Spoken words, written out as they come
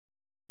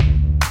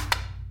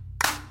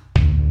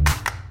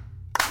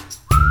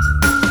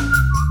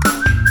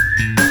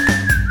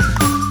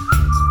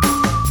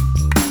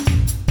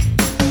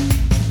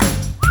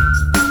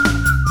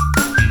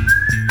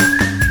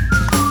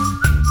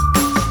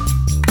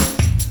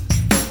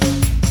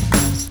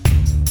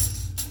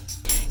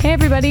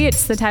everybody.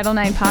 It's the Title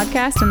IX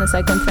Podcast and the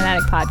Cycling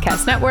Fanatic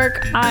Podcast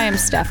Network. I am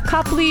Steph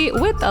Copley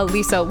with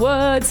Elisa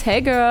Woods.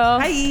 Hey, girl.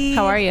 Hi.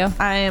 How are you?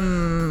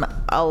 I'm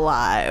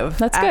alive.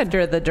 That's good.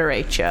 After the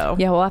derecho.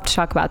 Yeah, we'll have to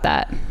talk about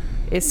that.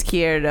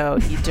 Izquierdo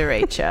y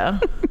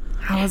derecho.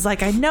 I was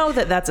like, I know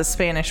that that's a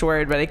Spanish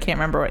word, but I can't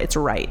remember what it's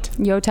right.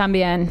 Yo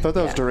también. I thought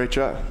that was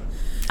derecha.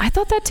 I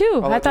thought that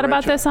too. I thought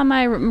about this on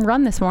my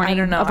run this morning. I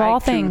don't know. Of all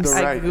things.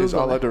 The right is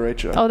a la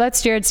derecha. Oh,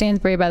 that's Jared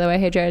Stansbury, by the way.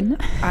 Hey, Jared.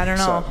 I don't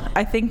know. So-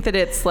 I think that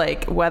it's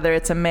like whether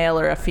it's a male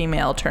or a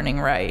female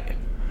turning right.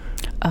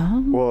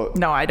 Oh. Well,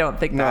 No, I don't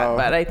think that, No.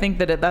 but I think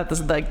that that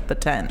is like the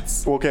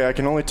tense. okay, I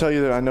can only tell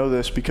you that I know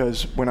this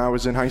because when I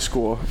was in high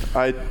school,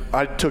 I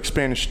took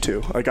Spanish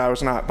too. Like, I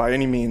was not by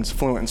any means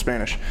fluent in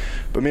Spanish.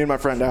 But me and my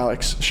friend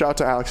Alex, shout out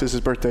to Alex, it's his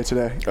birthday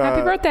today.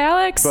 Happy birthday,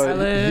 Alex. But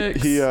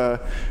Alex.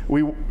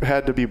 we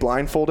had to be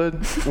blindfolded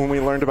when we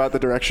learned about the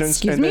directions.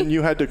 Excuse and me? then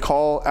you had to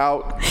call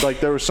out, like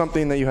there was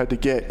something that you had to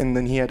get, and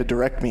then he had to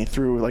direct me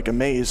through like a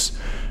maze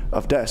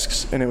of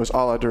desks, and it was a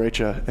la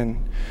derecha.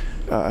 And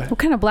What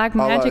kind of black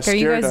magic are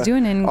you guys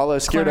doing in a la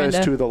izquierda is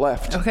Clarinda? to the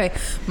left. Okay,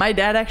 my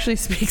dad actually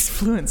speaks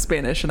fluent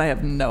Spanish, and I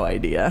have no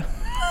idea.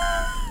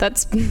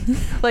 That's.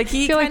 Like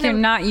he I feel like kind you're of-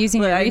 not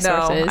using your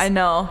resources. I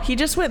know. He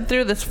just went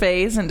through this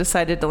phase and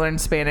decided to learn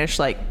Spanish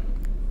like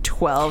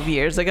 12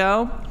 years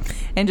ago,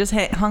 and just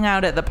hung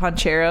out at the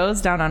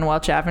Pancheros down on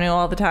Welch Avenue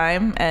all the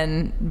time,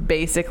 and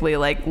basically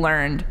like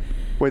learned.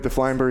 Wait, the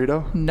flying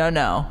burrito?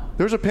 No.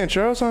 There was a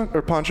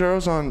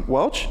Pancheros on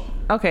Welch?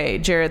 Okay,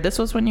 Jared, this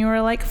was when you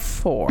were like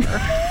 4.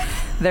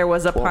 There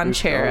was a 12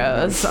 years ago.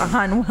 Pancheros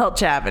on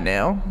Welch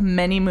Avenue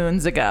many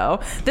moons ago.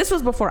 This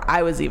was before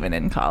I was even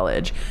in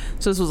college,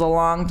 so this was a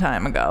long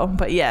time ago.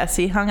 But yes,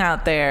 he hung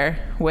out there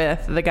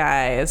with the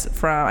guys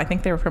from, I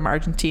think they were from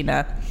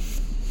Argentina,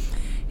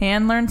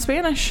 and learned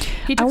Spanish.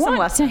 He took I some want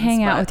lessons. to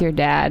hang out but with your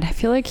dad. I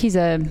feel like he's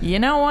a You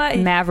know what?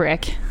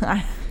 maverick.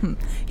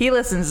 He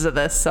listens to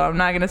this, so I'm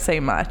not going to say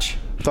much.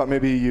 I thought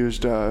maybe you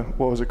used, what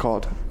was it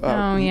called?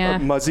 Oh, yeah.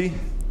 Muzzy?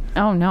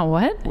 Oh, no.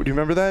 What? Do you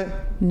remember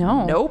that?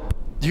 No. Nope.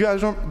 You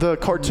guys remember the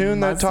cartoon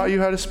that Muzzy? taught you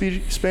how to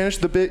speak Spanish?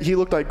 The bit he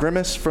looked like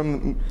Grimace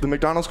from the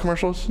McDonald's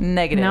commercials?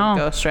 Negative, No.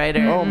 Ghost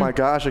Rider. Oh my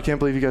gosh, I can't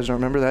believe you guys don't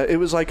remember that. It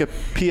was like a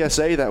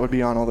PSA that would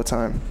be on all the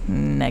time.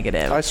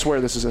 Negative. I swear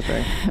this is a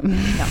thing.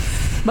 No.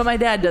 But my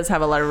dad does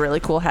have a lot of really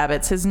cool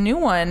habits. His new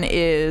one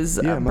is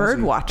Yeah, bird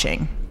Muzzy.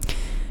 watching.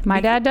 My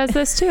dad does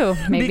this too.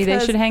 Maybe they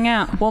Because- should hang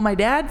out. Well, my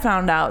dad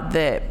found out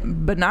that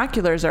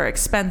binoculars are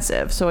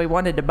expensive, so he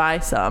wanted to buy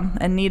some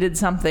and needed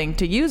something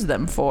to use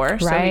them for.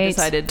 So he Right.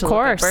 decided to Of look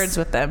at course. birds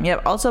with them.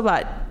 Yep. Also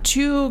bought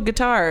 2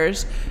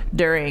 guitars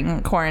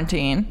during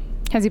quarantine.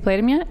 Has he played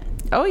him yet?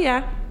 Oh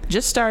yeah,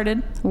 just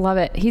started. Love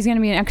it. He's going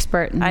to be an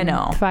expert in I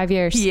know. 5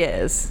 years. He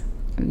is.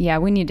 Yeah,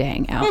 we need to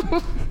hang out.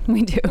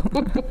 We do. All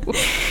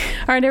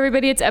right,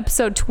 everybody. It's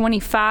episode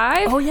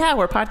 25. Oh yeah,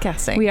 we're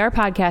podcasting. We are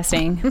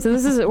podcasting.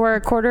 So we're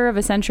a quarter of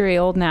a century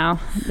old now.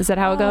 Is that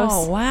how it goes?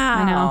 Oh wow.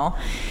 I know.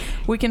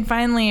 We can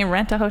finally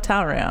rent a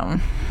hotel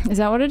room. Is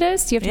that what it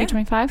is? Do you have to Yeah, be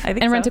 25? I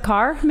think and rent so. a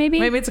car, maybe?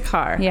 Maybe it's a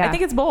car. Yeah. I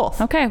think it's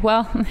both. Okay,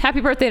 well,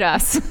 happy birthday to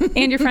us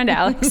and your friend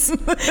Alex.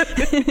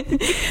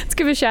 Let's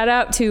give a shout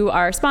out to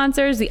our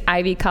sponsors, the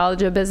Ivy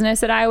College of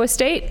Business at Iowa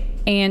State.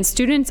 And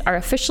students are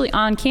officially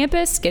on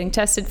campus, getting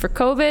tested for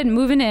COVID,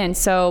 moving in.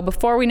 So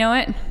before we know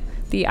it,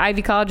 the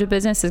Ivy College of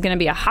Business is going to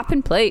be a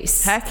hopping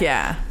place. Heck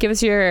yeah. Give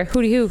us your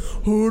hooty hoo.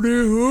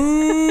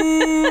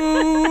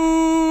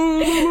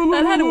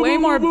 That had way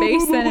more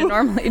bass than it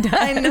normally does.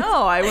 I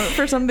know. I went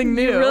for something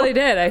new. You really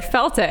did. I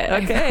felt it. I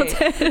Okay.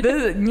 felt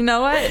it. You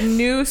know what?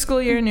 New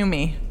school year, new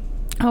me.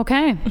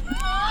 Okay.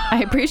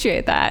 I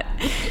appreciate that.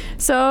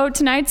 So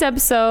tonight's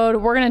episode,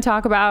 we're going to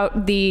talk about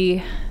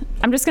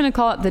I'm just going to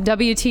call it the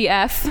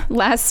WTF,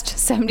 last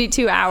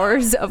 72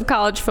 hours of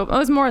college football. It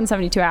was more than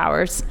 72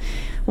 hours.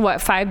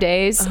 What, 5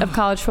 days of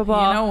college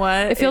football? You know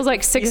what? It feels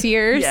like 6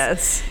 years.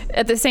 Yes.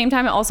 At the same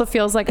time, it also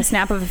feels like a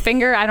snap of a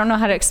finger. I don't know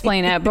how to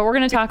explain it, but we're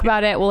going to talk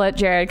about it. We'll let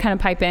Jared kind of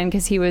pipe in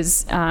because he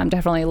was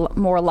definitely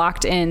more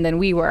locked in than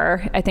we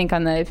were, I think,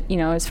 on the,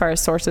 as far as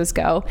sources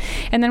go.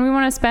 And then we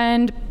want to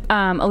spend,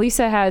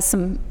 Elisa has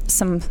some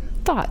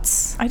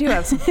thoughts. I do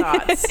have some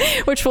thoughts.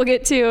 Which we'll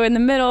get to in the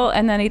middle.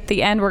 And then at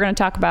the end, we're going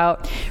to talk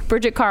about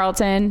Bridget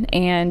Carlton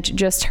and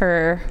just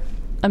her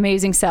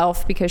amazing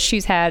self because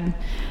she's had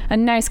a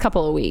nice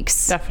couple of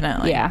weeks.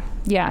 Definitely.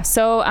 Yeah.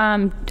 So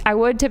I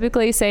would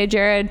typically say,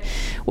 Jared,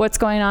 what's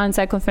going on in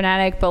Cycling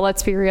Fanatic, but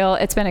let's be real.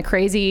 It's been a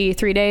crazy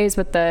 3 days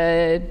with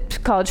the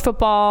college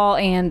football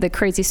and the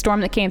crazy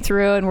storm that came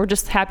through, and we're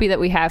just happy that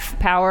we have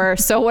power.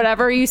 So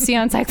whatever you see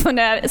on Cycling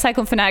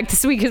Fanatic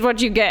this week is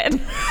what you get.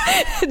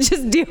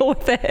 Just deal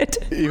with it.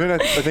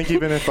 I think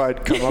even if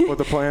I'd come up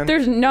with a plan,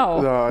 There's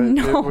no.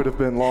 it would have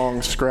been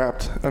long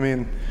scrapped. I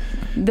mean,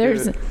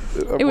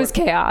 It was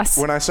chaos.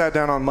 When I sat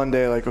down on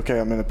Monday, like, okay,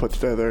 I'm going to put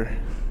together.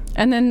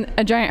 And then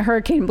a giant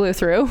hurricane blew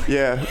through.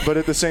 Yeah, but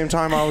at the same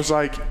time, I was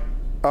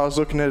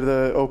looking at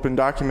the open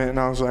document, and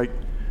I was like,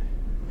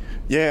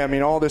 Yeah, I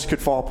mean, all this could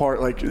fall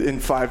apart like in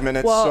 5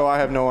 minutes, Well, so I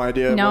have no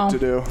idea what to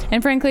do.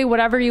 And frankly,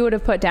 whatever you would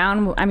have put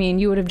down, I mean,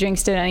 you would have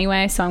jinxed it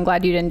anyway, so I'm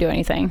glad you didn't do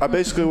anything. I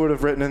basically would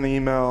have written in the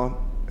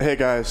email, hey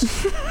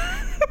guys,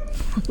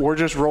 we're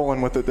just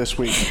rolling with it this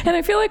week. And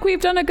I feel like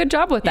we've done a good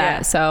job with that.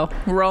 Yeah. So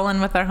Rolling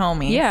with our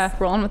homies. yeah,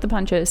 rolling with the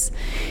punches.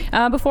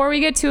 Before we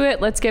get to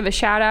it, let's give a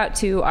shout out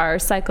to our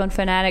Cyclone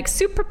Fanatic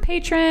super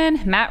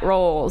patron, Matt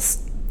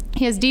Rolls.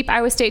 He has deep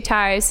Iowa State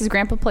ties. His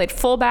grandpa played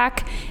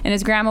fullback, and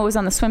his grandma was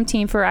on the swim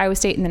team for Iowa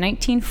State in the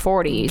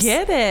 1940s.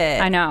 Get it.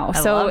 I know.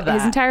 I So love that.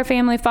 his entire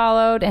family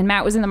followed, and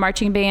Matt was in the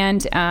marching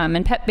band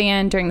and pep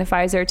band during the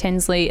Pfizer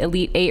Tinsley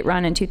Elite 8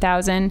 run in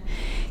 2000.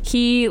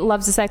 He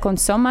loves the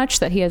Cyclones so much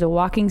that he has a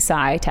walking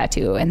sigh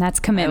tattoo, and that's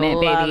commitment, I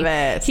love baby.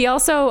 it. He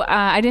also,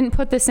 I didn't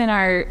put this in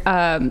our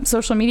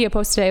social media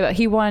post today, but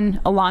he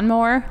won a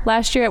lawnmower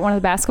last year at one of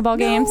the basketball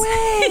games. No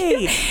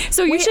way.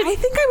 So you should. I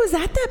think I was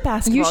at that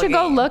basketball You should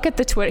go game. look at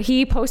the Twitter.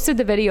 He posted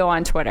the video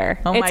on Twitter.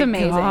 Oh It's my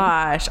amazing.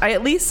 gosh. I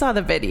at least saw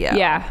the video.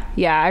 Yeah,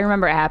 I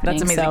remember it happening.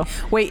 That's amazing.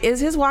 So. Wait,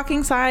 is his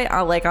walking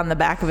sigh like on the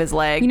back of his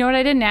leg? You know what?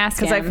 I didn't ask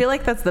Because I him. feel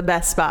like that's the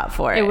best spot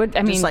for it. It would.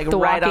 I mean, Just like the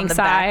right walking on the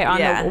sigh back, on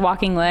yeah. the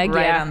walking leg.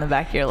 Right yeah. on the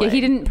back of your Yeah, leg.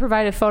 he didn't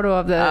provide a photo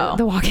of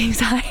the walking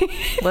sigh.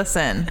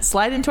 Listen,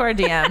 slide into our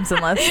DMs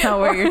and let us know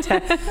where you're.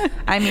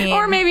 I mean,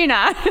 Or maybe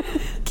not.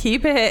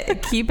 keep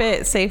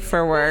it safe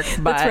for work.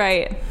 But That's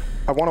right.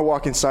 I want a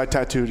walking side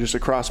tattoo just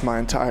across my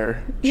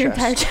entire Your chest.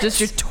 entire chest. Just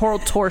your total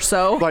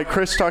torso. Like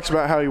Chris talks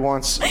about how he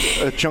wants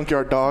a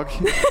junkyard dog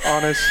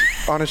on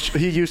his.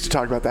 He used to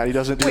talk about that. He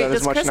doesn't do Wait, that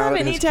does as much Chris now have that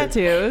any his kid-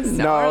 tattoos?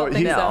 No, I don't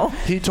think so.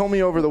 he told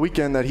me over the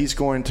weekend that he's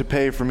going to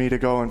pay for me to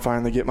go and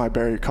finally get my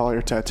Barry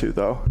Collier tattoo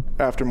though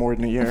after more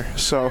than a year.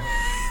 So,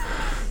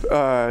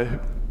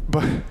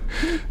 but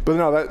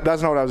no,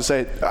 that's not what I was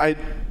saying.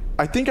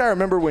 I think I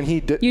remember when he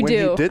did You when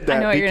do. he did that I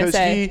know what you're gonna because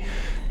say.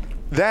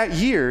 that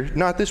year,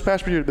 not this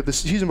past year, but the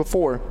season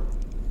before.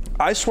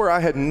 I swear I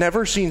had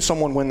never seen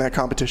someone win that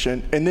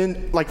competition, and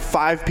then like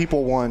 5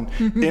 people won,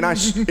 and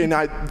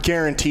I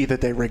guarantee that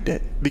they rigged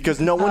it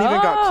because no one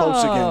even got close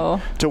Oh.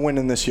 again to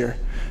winning this year.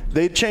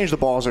 They changed the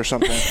balls or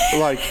something.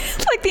 Like,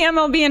 It's like the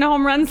MLB in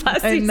home runs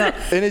last I season. know.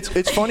 and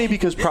it's funny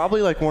because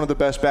probably like one of the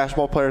best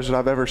basketball players that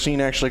I've ever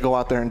seen actually go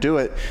out there and do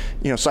it.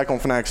 You know, Cyclone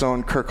Fanatic's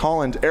own Kirk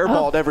Holland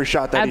airballed every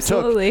shot that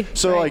absolutely. he took.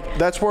 So Right. like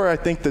that's where I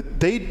think that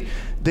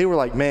they were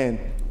like, man,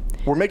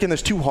 we're making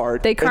this too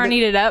hard. They And then-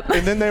 carnied it up.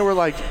 And then they were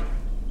like,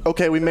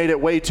 okay, we made it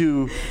way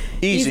too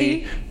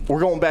easy. We're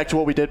going back to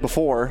what we did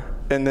before.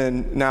 And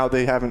then now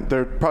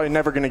they're probably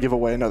never going to give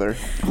away another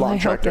long I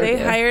track hope They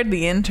derby. hired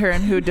the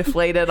intern who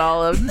deflated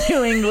all of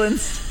New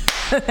England's,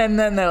 and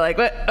then they're like,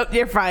 "What? Oh,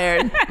 you're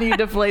fired. You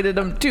deflated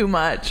them too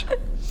much."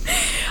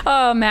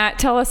 Oh, Matt,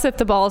 tell us if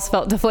the balls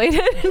felt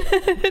deflated.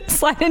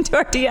 Slide into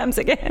our DMs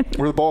again.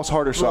 Were the balls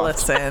hard or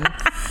soft? Listen,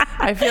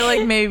 I feel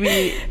like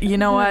maybe you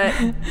know what?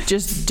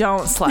 Just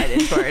don't slide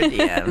into our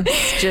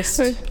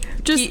DMs.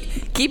 Just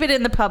keep it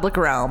in the public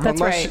realm.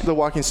 That's Unless right. the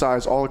walking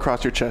size all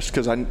across your chest,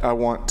 because I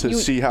want to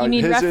see how you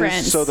need his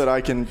reference. is so that I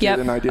can get Yep.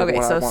 an idea Okay,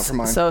 of what I want for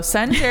mine. so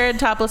send Jared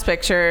topless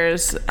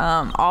pictures.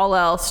 All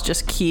else,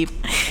 just keep.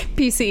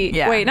 PC.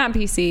 Yeah. Wait, not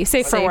PC.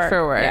 Safe for Safe work.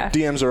 for work. Yeah.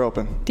 DMs are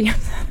open.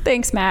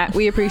 Thanks, Matt.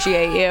 We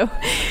appreciate you.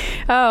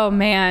 Oh,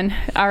 man.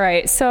 All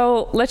right.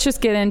 So let's just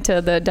get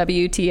into the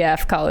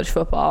WTF college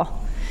football.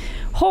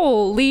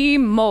 Holy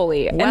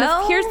moly.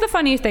 Well- Here's the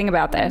funny thing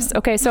about this.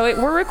 Okay, so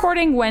we're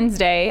recording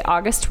Wednesday,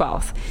 August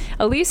 12th.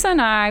 Elisa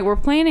and I were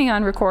planning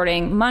on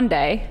recording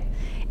Monday.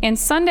 And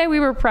Sunday we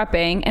were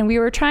prepping and we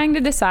were trying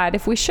to decide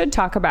if we should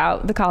talk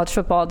about the college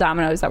football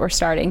dominoes that were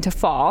starting to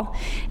fall.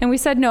 And we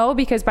said no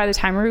because by the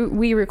time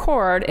we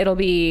record, it'll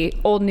be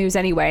old news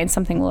anyway and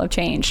something will have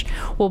changed.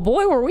 Well,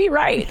 boy, were we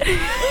right.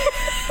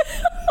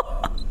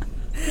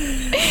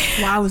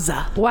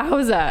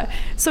 Wowza.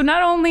 So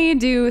not only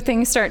do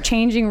things start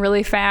changing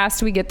really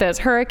fast, we get this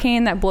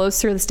hurricane that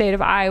blows through the state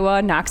of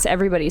Iowa, knocks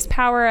everybody's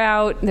power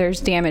out. There's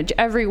damage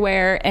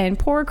everywhere. And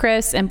poor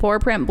Chris and poor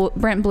Brent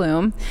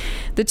Bloom,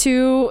 the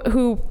two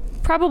who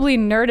probably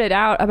nerded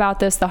out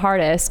about this the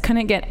hardest,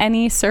 couldn't get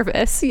any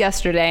service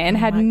yesterday and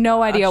had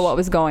no idea what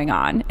was going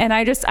on. And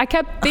I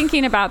kept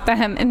thinking about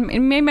them and it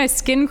made my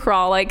skin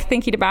crawl, like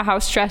thinking about how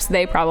stressed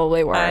they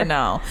probably were. I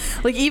know.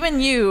 Like even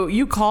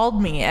you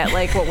called me at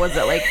like what was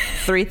it, like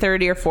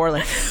 3:30 or 4,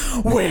 like,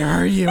 where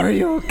are you? Are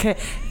you okay?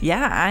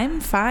 Yeah,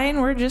 I'm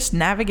fine. We're just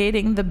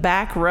navigating the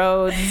back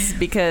roads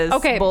because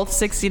both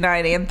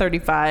 69 and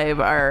 35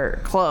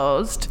 are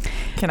closed.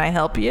 Can I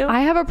help you?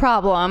 I have a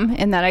problem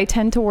in that I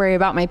tend to worry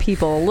about my people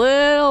a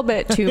little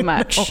bit too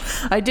much.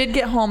 I did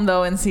get home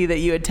though and see that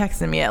you had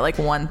texted me at like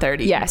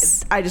 1:30.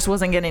 Yes. I just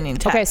wasn't getting any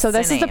texts. Okay, so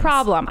this and is the names.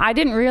 problem. I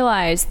didn't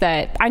realize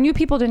that I knew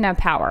people didn't have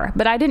power,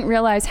 but I didn't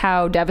realize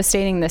how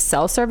devastating this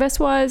cell service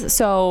was.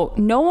 So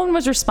no one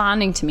was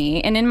responding to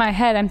me. And in my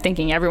head, I'm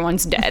thinking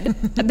everyone's dead.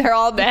 They're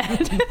all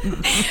dead.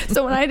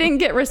 So when I didn't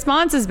get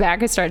responses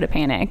back, I started to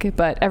panic,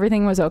 but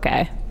everything was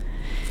okay.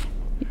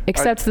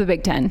 Except for the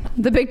Big Ten.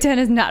 The Big Ten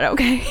is not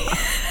okay.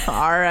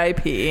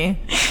 R.I.P.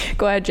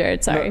 Go ahead,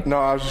 Jared. Sorry. No,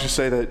 I was just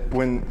going to say that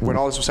when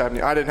all this was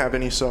happening, I didn't have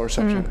any cell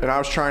reception. And I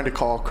was trying to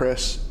call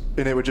Chris,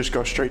 and it would just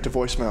go straight to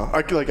voicemail.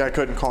 I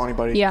couldn't call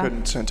anybody. Yeah.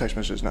 Couldn't send text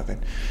messages,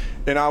 nothing.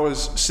 And I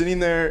was sitting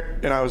there,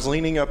 and I was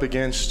leaning up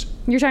against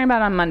You're talking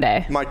about on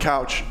Monday. my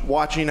couch,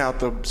 watching out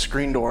the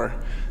screen door,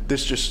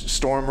 this just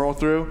storm roll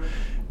through.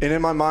 And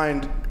in my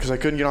mind, because I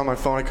couldn't get on my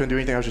phone, I couldn't do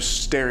anything, I was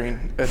just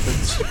staring at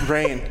the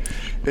rain.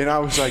 And I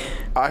was like,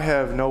 I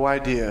have no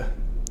idea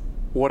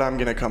what I'm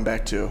going to come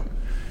back to.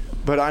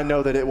 But I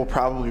know that it will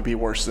probably be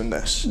worse than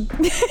this.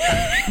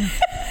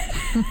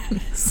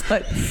 It's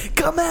like,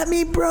 come at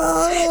me, bro.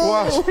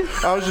 Well,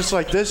 I was just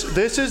like,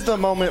 this is the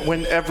moment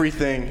when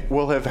everything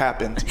will have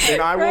happened.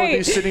 And I will be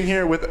Right. sitting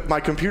here with my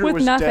computer With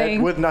was nothing.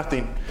 dead with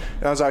nothing.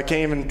 And I was like, I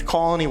can't even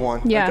call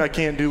anyone. Yeah. Like, I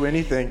can't do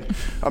anything.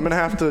 I'm going to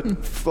have to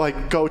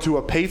go to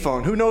a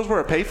payphone. Who knows where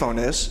a payphone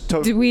is?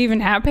 Do we even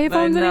have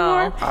payphones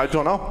anymore? I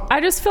don't know.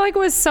 I just feel like it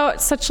was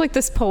such like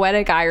this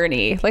poetic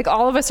irony. Like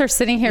all of us are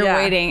sitting here Yeah.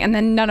 waiting, and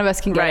then none of us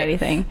can get Right.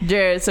 anything.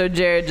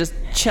 Jared just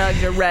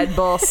chugged a Red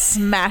Bull,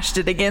 smashed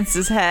it against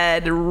his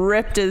head,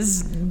 ripped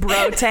his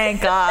bro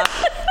tank off.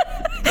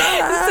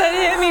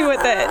 Said hit me with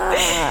it.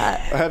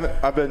 I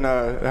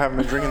haven't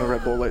been drinking the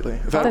Red Bull lately.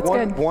 I've had That's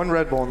good. one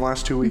Red Bull in the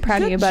last 2 weeks.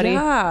 Proud of you, buddy.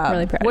 Job.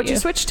 Really proud What'd of you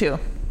switch to?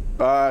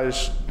 I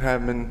just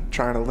haven't been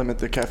trying to limit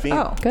the caffeine.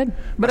 Oh, Good.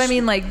 But I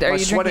mean, like, are My you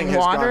sweating drinking has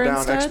water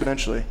gone down instead?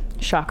 exponentially.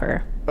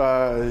 Shocker.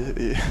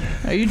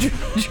 Are you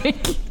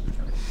drinking?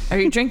 Are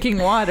you drinking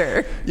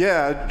water?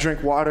 Yeah, I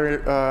drink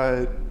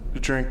water.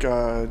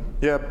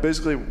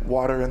 Basically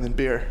water and then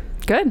beer.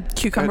 Good.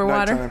 Cucumber At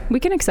water? nighttime. We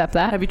can accept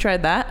that. Have you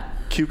tried that?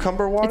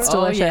 Cucumber water? It's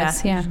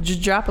delicious. Yeah.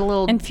 Just drop a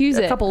little, Infuse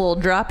a it. couple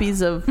little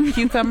droppies of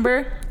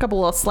cucumber, a couple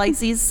little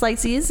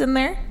slices in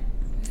there.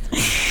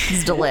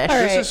 It's delish.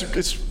 All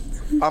right.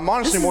 I'm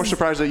honestly more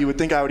surprised that you would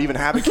think I would even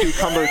have a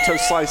cucumber to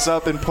slice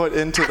up and put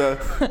into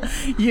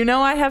the. You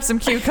know, I have some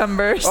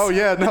cucumbers. Oh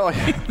yeah, no.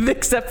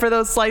 Except for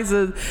those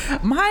slices.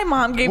 My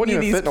mom gave Wouldn't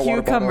me even these fit in a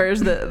water bottle.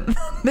 cucumbers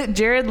that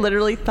Jared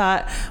literally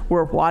thought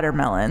were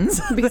watermelons.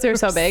 Because they're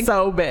so big?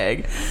 So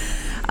big.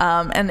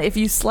 And if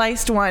you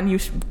sliced one, you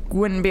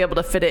wouldn't be able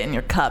to fit it in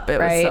your cup. It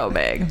Right. was so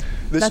big.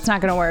 That's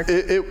not going to work.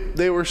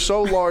 They were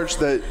so large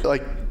that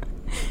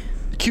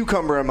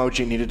cucumber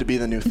emoji needed to be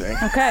the new thing.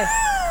 Okay.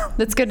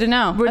 That's good to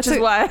know. Which is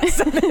why I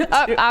sent it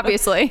to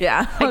Obviously.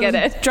 Yeah. I get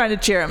was it. Trying to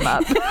cheer him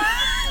up.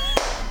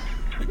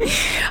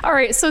 All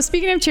right. So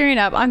speaking of cheering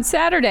up, on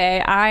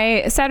Saturday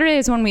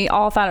is when we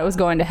all thought it was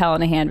going to hell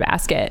in a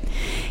handbasket.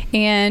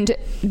 And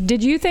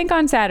did you think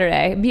on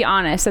Saturday, be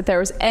honest, that there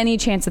was any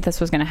chance that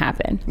this was going to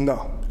happen?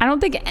 No. I don't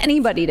think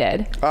anybody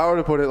did. I would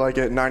have put it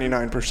at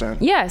 99%.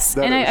 Yes.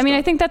 That And it was I mean, done.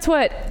 I think that's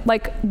what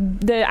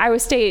the Iowa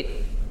State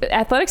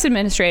athletics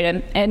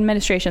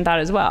administration thought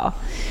as well.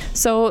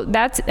 So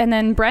and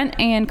then Brent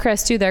and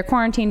Chris do their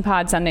quarantine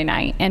pod Sunday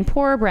night, and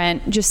poor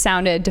Brent just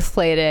sounded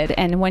deflated.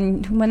 And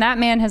when that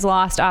man has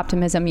lost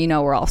optimism, you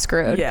we're all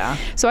screwed. Yeah.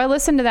 So I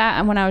listened to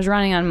that when I was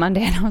running on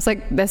Monday, and I was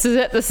like, this is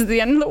it. This is the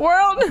end of the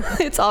world.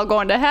 It's all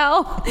going to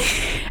hell.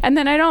 And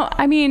then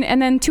and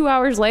then 2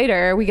 hours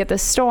later we get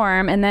this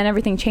storm, and then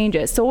everything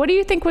changes. So what do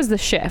you think was the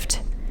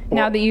shift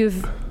now that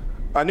you've...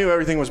 I knew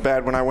everything was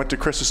bad when I went to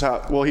Chris's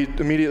house. Well, he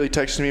immediately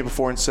texted me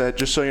before and said,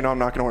 "Just so you know, I'm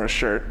not going to wear a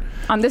shirt."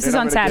 This is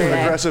And on I'm gonna get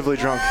Saturday. aggressively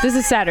drunk. This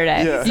is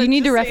Saturday. Yeah. You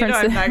need to reference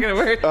I'm not it. going to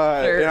wear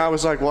a shirt. And I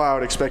was like, well, I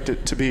would expect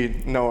it to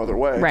be no other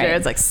way. Right.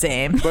 Jared's like,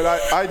 same. But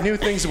I knew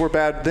things were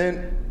bad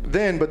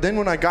but then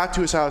when I got to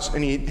his house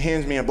and he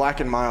hands me a Black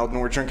and Mild and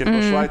we're drinking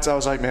Busch Lights, I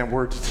was like, man,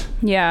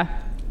 Yeah.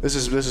 this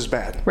is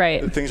bad.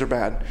 Right. Things are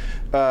bad.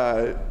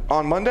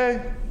 On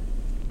Monday,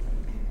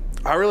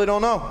 I really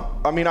don't know.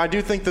 I mean, I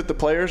do think that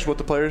what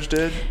the players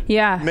did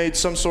Yeah. made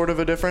some sort of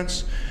a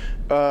difference.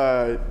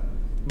 But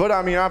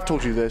I mean, I've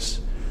told you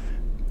this.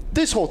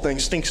 This whole thing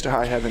stinks to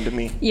high heaven to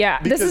me. Yeah,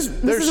 this Because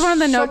is there's one of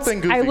the notes something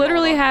goofy I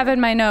literally going on have here.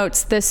 in my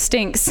notes. This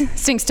stinks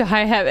to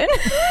high heaven,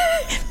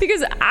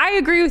 because I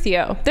agree with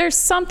you. There's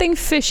something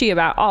fishy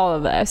about all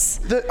of this.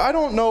 I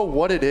don't know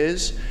what it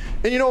is.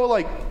 And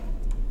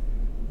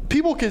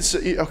people can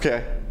say,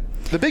 okay,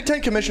 the Big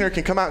Ten commissioner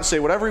can come out and say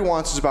whatever he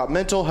wants is about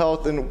mental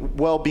health and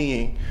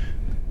well-being.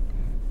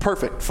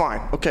 Perfect,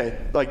 fine, okay.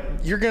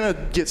 You're going to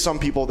get some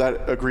people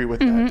that agree with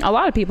that. A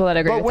lot of people that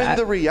agree But with when that.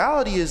 the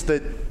reality is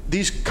that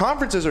these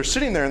conferences are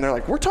sitting there and they're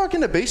like, we're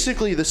talking to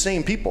basically the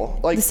same people.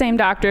 The same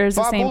doctors,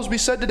 Bob the same... Bowlesby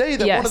said today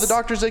that one of the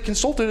doctors they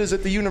consulted is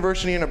at the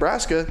University of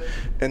Nebraska,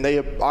 and they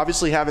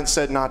obviously haven't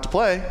said not to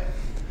play.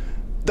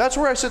 That's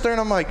where I sit there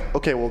and I'm like,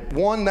 okay, well,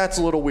 one, that's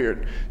a little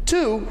weird.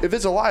 Two, if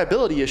it's a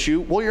liability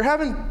issue, well, you're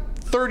having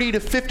 30 to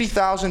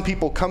 50,000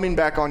 people coming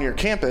back on your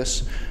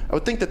campus. I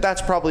would think that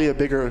that's probably a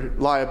bigger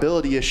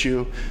liability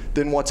issue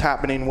than what's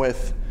happening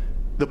with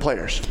the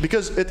players,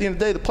 because at the end of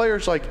the day, the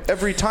players, like,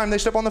 every time they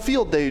step on the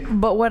field,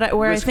 But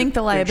where I think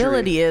the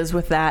liability injury. is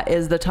with that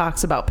is the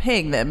talks about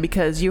paying them,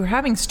 because you're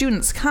having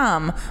students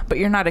come, but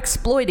you're not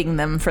exploiting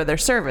them for their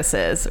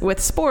services.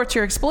 With sports,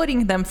 you're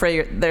exploiting them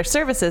for their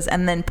services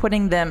and then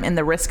putting them in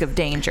the risk of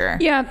danger.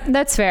 Yeah,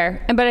 that's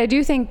fair. But I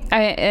do think,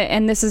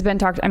 and this has been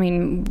talked, I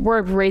mean,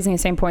 we're raising the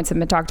same points that have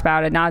been talked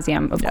about ad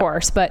nauseum, of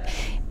course, but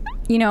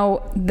you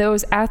know,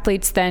 those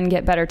athletes then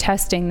get better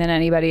testing than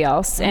anybody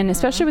else. And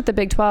especially with the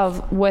Big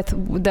 12, with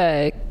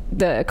the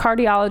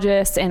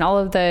cardiologists and all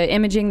of the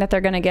imaging that they're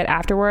going to get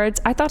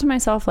afterwards, I thought to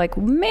myself, like,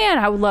 man,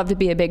 I would love to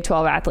be a Big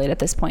 12 athlete at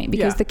this point,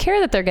 because the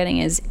care that they're getting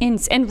is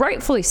and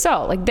rightfully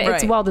so. Like,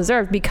 it's well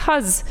deserved,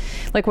 because,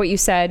 like what you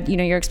said, you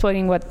know, you're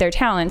exploiting their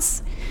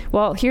talents.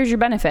 Well, here's your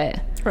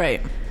benefit.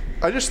 Right.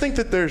 I just think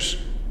that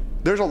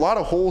there's a lot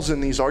of holes in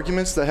these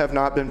arguments that have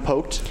not been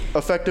poked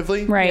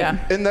effectively. Right.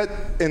 Yeah.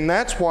 And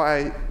that's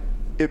why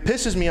it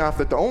pisses me off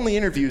that the only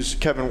interviews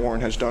Kevin Warren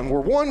has done were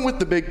one with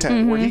the Big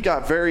Ten, where he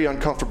got very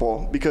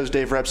uncomfortable because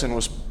Dave Repson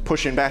was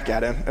pushing back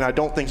at him, and I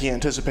don't think he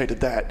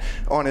anticipated that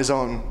on his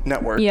own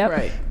network. Yep.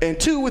 Right. And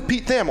two with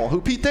Pete Thamel, who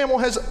Pete Thamel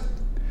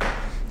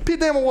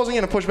wasn't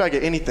going to push back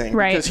at anything,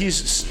 right, because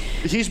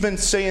he's been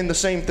saying the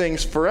same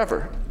things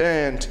forever.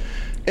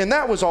 And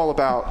that was all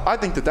about, I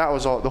think that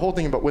was all, the whole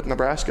thing about with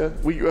Nebraska,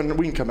 we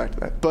can come back to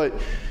that. But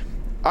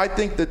I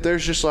think that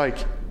there's just like,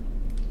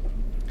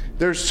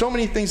 there's so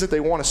many things that they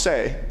want to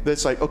say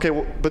that's like, okay,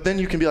 well, but then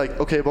you can be like,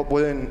 okay, but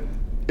then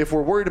if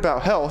we're worried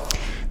about health,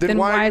 then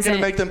why are you going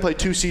to make them play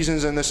 2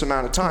 seasons in this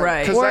amount of time?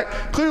 Right. Because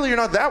clearly you're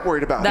not that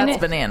worried about That's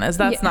health. bananas.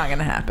 That's not going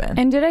to happen.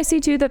 And did I see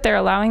too that they're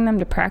allowing them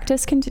to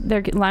practice?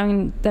 They're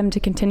allowing them to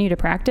continue to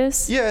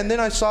practice? Yeah, and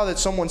then I saw that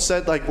someone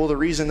said, like, well, the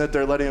reason that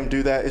they're letting them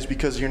do that is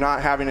because you're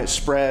not having it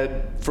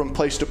spread from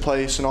place to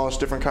place and all this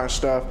different kind of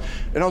stuff.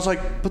 And I was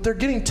like, but they're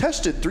getting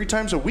tested 3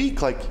 times a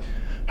week. Like,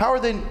 how are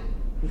they?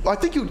 I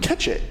think you would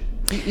catch it,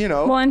 you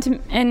know? Well,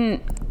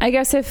 and I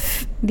guess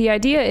if the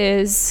idea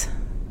is,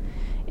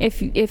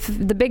 if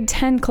the Big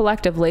Ten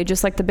collectively,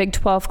 just like the Big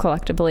 12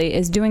 collectively,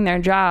 is doing their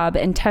job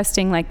and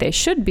testing like they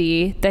should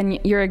be, then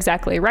you're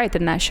exactly right.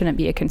 Then that shouldn't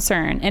be a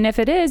concern. And if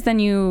it is, then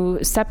you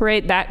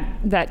separate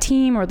that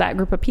team or that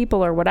group of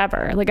people or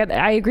whatever. Like,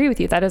 I agree with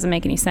you. That doesn't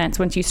make any sense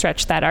once you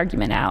stretch that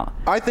argument out.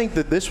 I think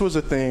that this was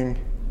a thing.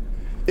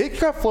 It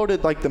got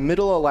floated like the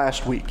middle of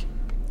last week.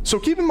 So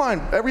keep in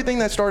mind everything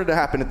that started to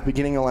happen at the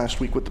beginning of last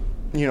week with,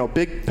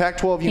 big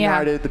Pac-12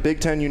 United, the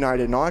Big Ten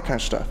United, and all that kind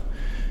of stuff.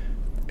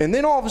 And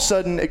then all of a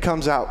sudden it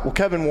comes out, well,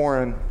 Kevin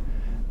Warren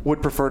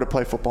would prefer to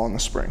play football in the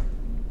spring.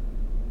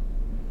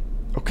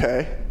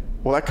 Okay.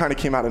 Well, that kind of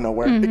came out of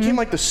nowhere. It came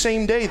like the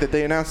same day that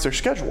they announced their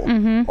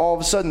schedule. All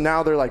of a sudden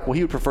now they're like, well,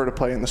 he would prefer to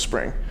play in the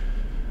spring.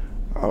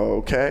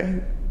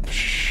 Okay.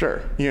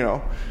 Sure.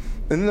 And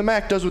then the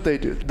MAC does what they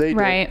do.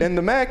 Right. And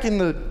the MAC in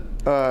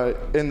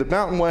the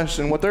Mountain West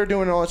and what they're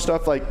doing and all that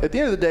stuff, like, at the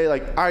end of the day,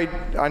 like,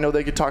 I know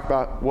they could talk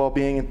about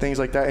well-being and things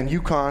like that, and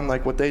UConn,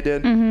 like what they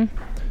did.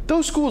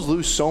 Those schools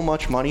lose so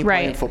much money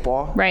playing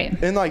football. Right.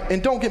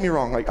 And don't get me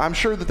wrong, like, I'm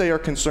sure that they are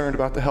concerned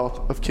about the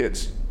health of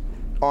kids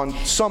on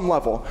some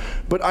level.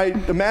 But I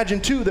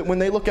imagine too that when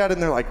they look at it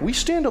and they're like, we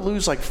stand to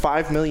lose like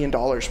 $5 million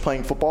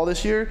playing football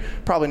this year,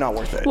 probably not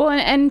worth it. Well,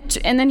 and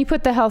then you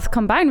put the health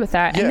combined with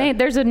that, and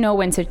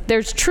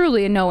there's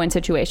truly a no-win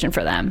situation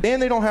for them.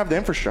 And they don't have the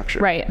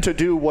infrastructure to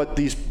do what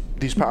these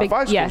Power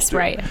 5 schools do.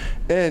 Right.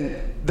 And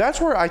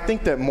that's where I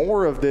think that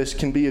more of this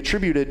can be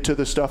attributed to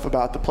the stuff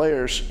about the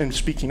players and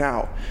speaking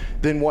out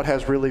than what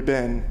has really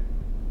been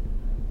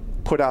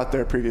put out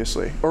there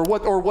previously, or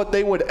what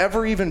they would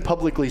ever even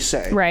publicly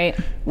say. Right.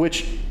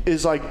 Which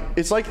is like,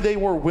 it's like they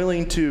were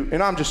willing to,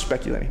 and I'm just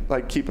speculating,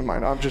 like, keep in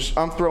mind,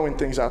 I'm throwing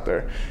things out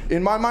there.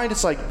 In my mind,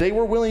 it's like they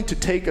were willing to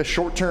take a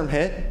short-term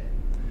hit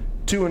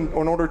in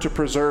order to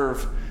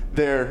preserve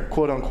their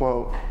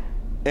quote-unquote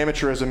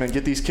amateurism and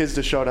get these kids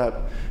to shut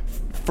up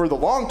for the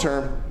long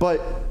term. But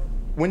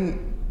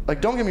when,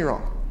 like, don't get me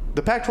wrong,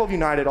 the Pac-12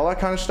 United, all that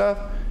kind of stuff,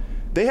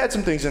 they had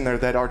some things in there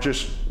that are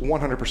just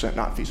 100%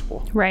 not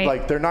feasible. Right.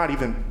 Like, they're not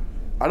even,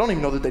 I don't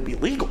even know that they'd be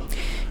legal.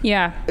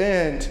 Yeah.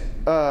 And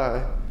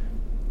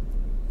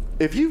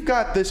if you've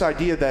got this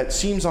idea that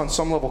seems on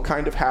some level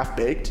kind of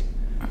half-baked,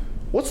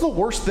 what's the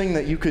worst thing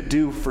that you could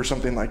do for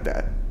something like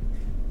that?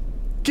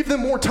 Give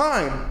them more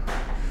time.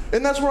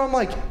 And that's where I'm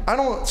like,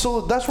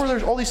 so that's where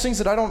there's all these things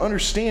that I don't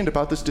understand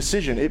about this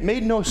decision. It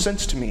made no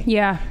sense to me.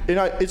 Yeah. And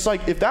it's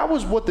like, if that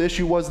was what the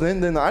issue was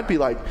then I'd be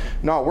like,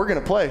 no, we're going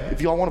to play. If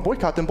y'all want to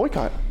boycott, then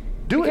boycott.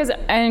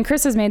 And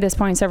Chris has made this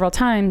point several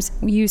times.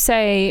 You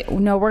say,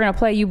 no, we're going to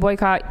play, you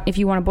boycott. If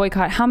you want to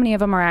boycott, how many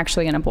of them are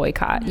actually going to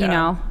boycott, you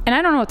know? And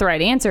I don't know what the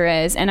right answer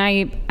is. And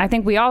I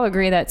think we all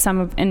agree that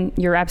and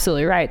you're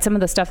absolutely right, some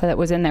of the stuff that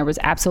was in there was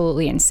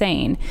absolutely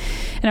insane.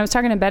 And I was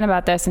talking to Ben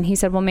about this, and he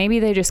said, well, maybe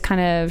they just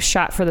kind of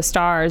shot for the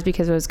stars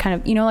because it was kind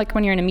of, like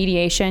when you're in a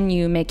mediation,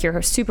 you make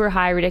your super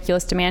high,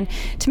 ridiculous demand.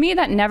 To me,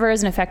 that never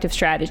is an effective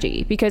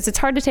strategy, because it's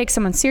hard to take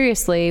someone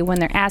seriously when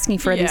they're asking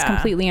for these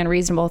completely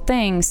unreasonable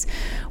things,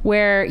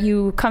 where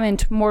you come in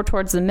more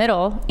towards the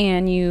middle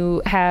and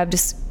you have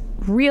just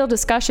real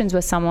discussions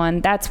with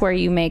someone, that's where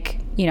you make,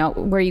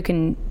 where you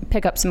can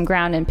pick up some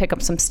ground and pick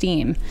up some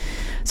steam.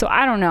 So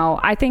I don't know.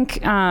 I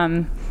think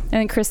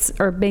Chris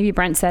or maybe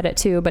Brent said it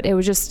too, but it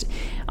was just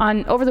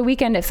over the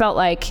weekend, it felt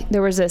like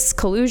there was this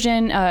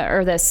collusion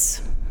or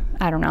this,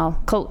 I don't know,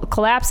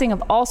 collapsing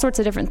of all sorts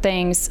of different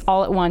things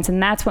all at once.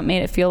 And that's what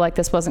made it feel like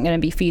this wasn't going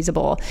to be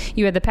feasible.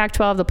 You had the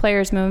Pac-12, the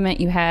players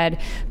movement, you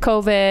had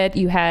COVID,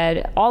 you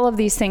had all of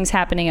these things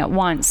happening at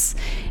once.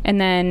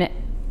 And then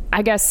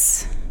I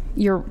guess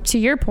to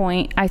your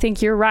point, I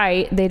think you're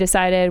right. They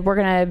decided we're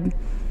going to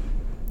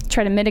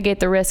try to mitigate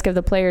the risk of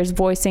the players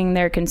voicing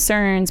their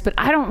concerns, but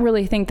I don't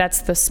really think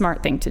that's the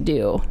smart thing to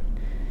do.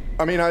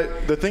 I mean,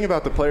 the thing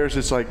about the players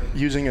is like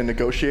using a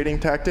negotiating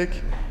tactic.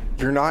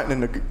 You're not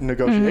in a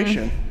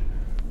negotiation.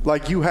 Mm-hmm.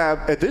 Like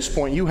at this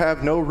point, you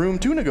have no room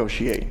to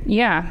negotiate.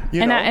 Yeah.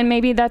 And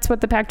maybe that's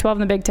what the Pac-12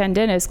 and the Big Ten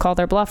did, is call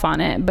their bluff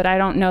on it. But I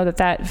don't know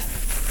that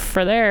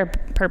for their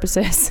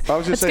purposes,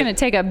 it's going to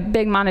take a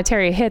big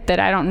monetary hit that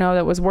I don't know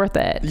that was worth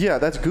it. Yeah,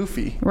 that's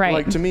goofy. Right.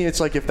 Like, to me, it's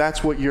like if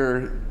that's what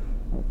your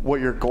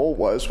goal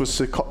was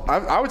to call,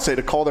 I would say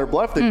to call their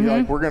bluff, they'd be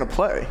like, we're going to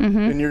play.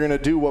 And you're going to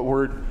do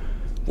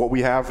what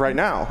we have right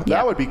now. Yep.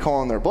 That would be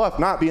calling their bluff,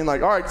 not being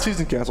like, all right,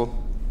 season canceled.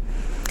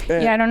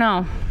 I don't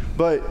know.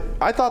 But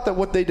I thought that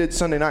what they did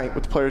Sunday night,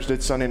 what the players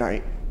did Sunday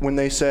night, when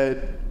they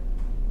said,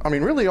 I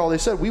mean, really all they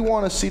said, we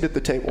want a seat at the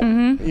table,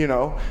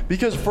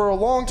 because for a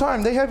long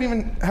time they haven't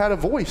even had a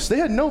voice. They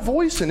had no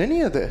voice in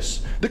any of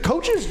this. The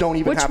coaches don't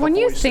even have a voice. When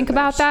you think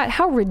about that,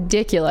 how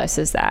ridiculous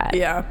is that?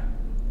 Yeah.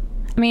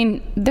 I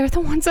mean, they're the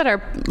ones that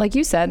are, like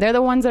you said, they're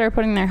the ones that are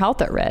putting their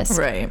health at risk.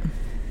 Right.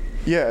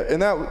 Yeah,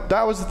 and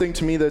that was the thing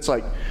to me that's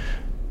like,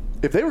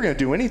 if they were going to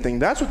do anything,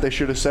 that's what they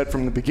should have said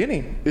from the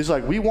beginning, is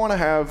like, we want to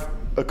have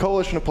a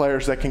coalition of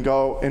players that can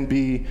go and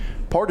be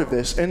part of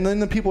this. And then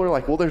the people are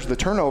like, well, there's the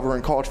turnover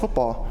in college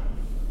football.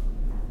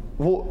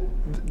 Well,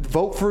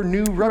 vote for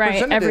new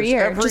representatives every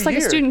year. Just like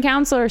a student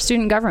council or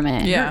student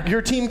government. Yeah.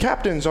 Your team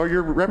captains are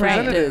your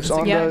representatives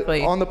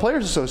on the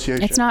Players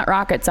Association. It's not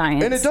rocket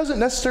science. And it doesn't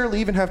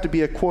necessarily even have to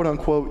be a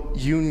quote-unquote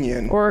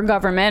union. Or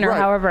government or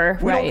however.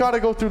 We don't got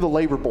to go through the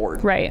labor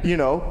board. Right.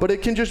 But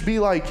it can just be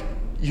like,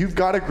 you've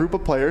got a group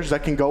of players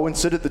that can go and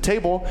sit at the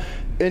table,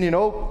 and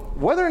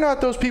whether or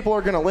not those people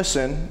are going to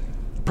listen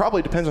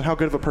probably depends on how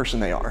good of a person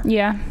they are.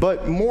 Yeah.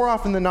 But more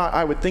often than not,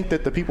 I would think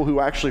that the people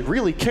who actually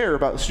really care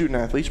about the student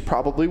athletes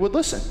probably would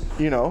listen,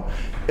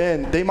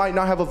 and they might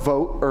not have a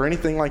vote or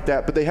anything like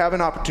that, but they have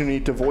an opportunity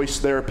to voice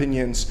their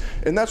opinions.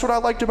 And that's what I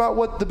liked about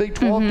what the Big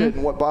 12 did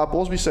and what Bob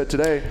Bowlesby said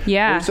today.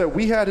 Yeah. He said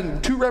we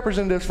had 2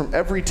 representatives from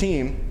every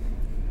team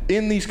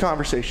in these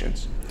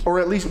conversations. Or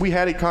at least we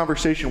had a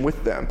conversation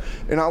with them.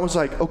 And I was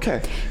like,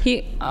 okay.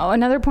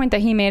 Another point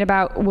that he made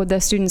about with the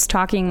students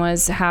talking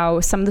was how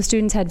some of the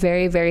students had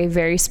very, very,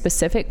 very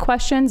specific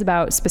questions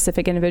about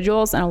specific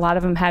individuals, and a lot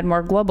of them had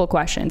more global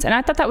questions. And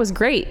I thought that was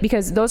great,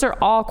 because those are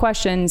all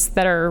questions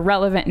that are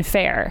relevant and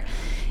fair.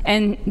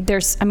 And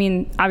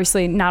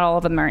obviously not all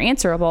of them are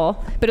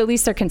answerable, but at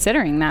least they're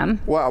considering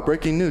them. Wow,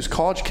 breaking news.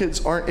 College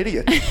kids aren't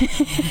idiots.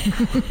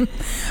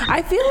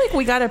 I feel like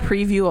we got a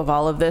preview of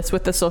all of this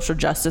with the social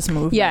justice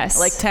movement. Yes.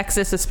 Like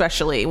Texas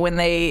especially,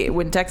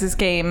 when Texas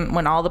came,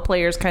 when all the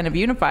players kind of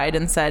unified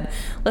and said,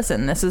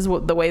 listen, this is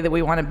the way that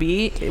we want it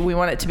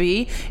to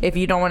be. If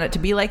you don't want it to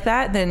be like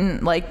that,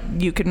 then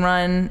you can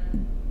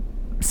run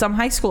some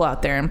high school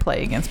out there and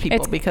play against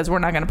people because we're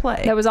not going to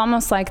play. That was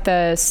almost like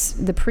the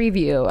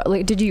preview.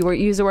 Like, did you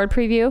use the word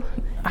preview?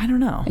 I don't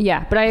know.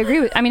 Yeah, but I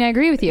agree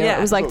with you. Yeah. It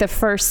was like the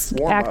first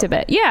act of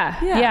it.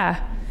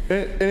 Yeah.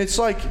 And it's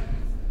like,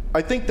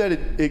 I think that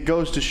it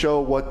goes to show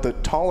what the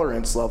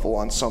tolerance level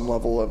on some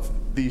level of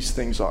these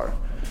things are.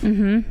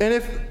 Mm-hmm.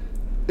 And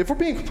if we're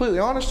being completely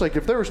honest, like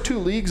if there was 2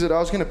 leagues that I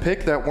was going to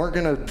pick that weren't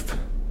going to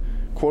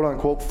quote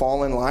unquote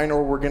fall in line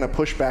or we're going to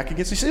push back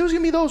against these, it was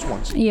going to be those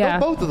ones. Yeah.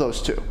 Both of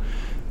those 2.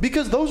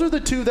 Because those are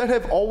the 2 that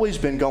have always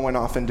been going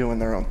off and doing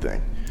their own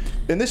thing.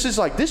 And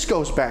this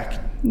goes back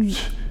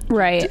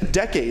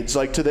decades,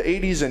 like to the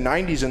 80s and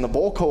 90s and the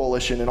Bowl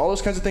Coalition and all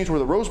those kinds of things where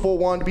the Rose Bowl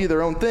wanted to be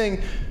their own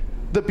thing.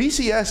 The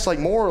BCS,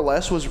 more or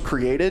less, was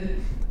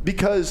created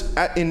because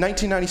in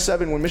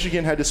 1997 when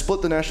Michigan had to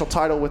split the national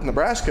title with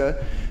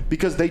Nebraska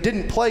because they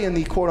didn't play in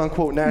the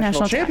quote-unquote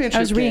national championship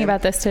I was reading game,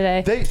 about this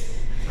today.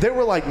 They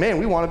were like, man,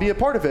 we want to be a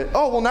part of it.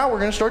 Oh, well, now we're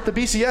going to start the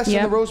BCS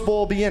and the Rose Bowl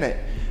will be in it.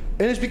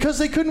 And it's because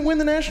they couldn't win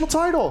the national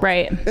title.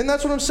 Right. And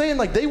that's what I'm saying.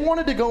 They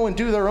wanted to go and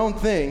do their own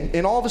thing.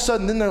 And all of a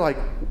sudden, then they're like,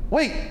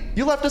 wait,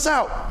 you left us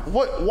out.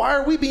 Why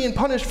are we being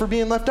punished for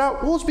being left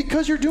out? Well, it's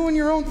because you're doing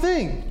your own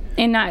thing.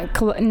 And not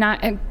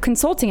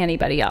consulting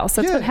anybody else.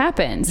 That's what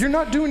happens. You're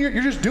not doing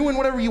you're just doing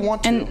whatever you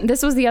want to. And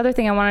this was the other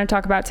thing I wanted to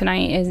talk about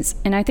tonight is,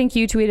 and I think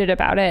you tweeted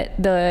about it,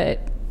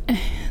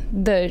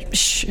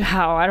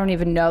 how I don't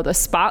even know, the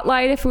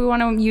spotlight, if we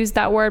want to use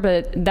that word,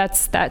 but that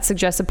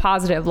suggests a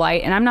positive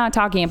light, and I'm not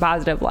talking a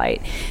positive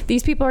light.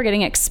 These people are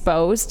getting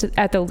exposed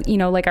at the,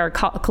 like our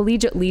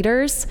collegiate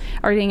leaders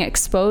are getting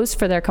exposed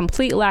for their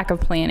complete lack of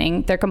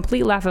planning, their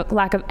complete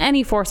lack of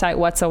any foresight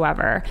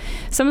whatsoever.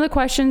 Some of the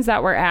questions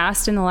that were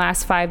asked in the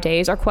last 5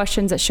 days are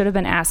questions that should have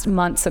been asked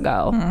months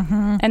ago.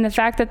 And the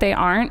fact that they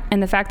aren't,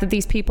 and the fact that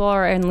these people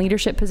are in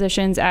leadership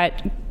positions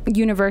at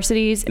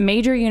universities,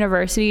 major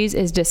universities,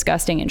 is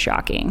disgusting and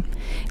shocking.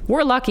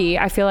 We're lucky.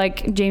 I feel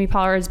like Jamie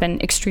Pollard has been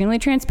extremely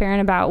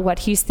transparent about what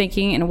he's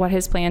thinking and what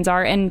his plans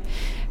are. And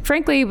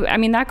frankly, I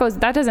mean, that goes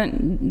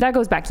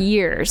back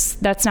years.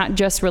 That's not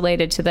just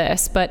related to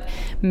this, but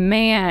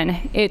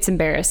man, it's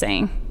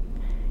embarrassing.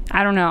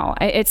 I don't know.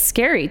 It's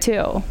scary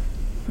too.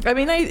 I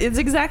mean, it's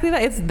exactly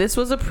that. This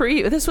was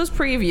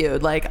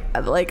previewed.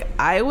 Like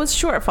Iowa's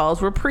shortfalls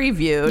were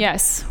previewed.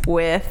 Yes.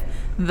 With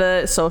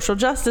the social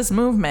justice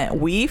movement.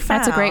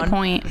 That's a great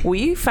point.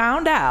 We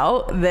found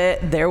out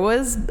that there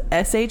was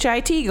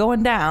SHIT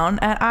going down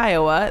at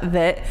Iowa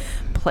that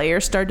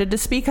players started to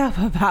speak up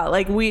about.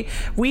 Like we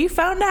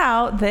found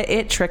out that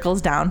it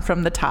trickles down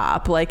from the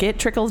top. Like it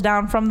trickles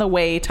down from the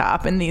way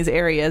top in these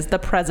areas. The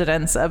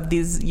presidents of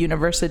these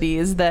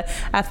universities, the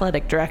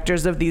athletic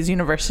directors of these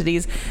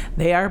universities,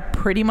 they are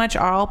pretty much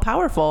all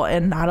powerful,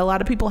 and not a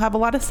lot of people have a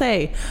lot of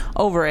say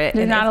over it.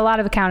 There's not a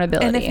lot of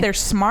accountability. And if they're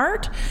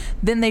smart,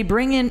 then they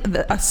bring in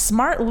a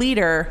smart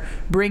leader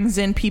brings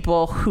in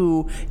people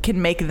who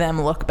can make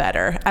them look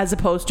better, as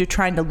opposed to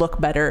trying to look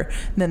better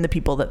than the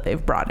people that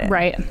they've brought in.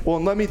 Right. Well,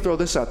 and let me throw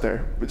this out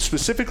there,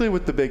 specifically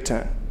with the Big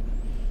Ten.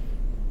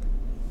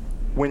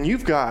 When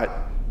you've got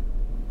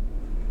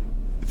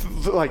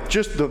like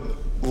just the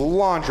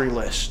laundry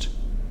list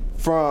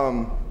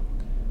from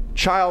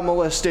child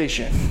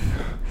molestation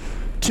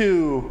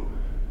to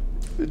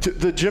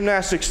the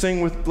gymnastics thing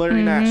with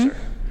Larry Nassar,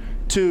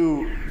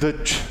 to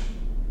the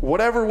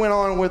whatever went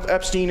on with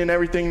Epstein and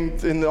everything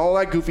and all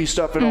that goofy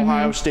stuff at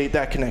Ohio State,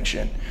 that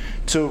connection,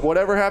 to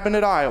whatever happened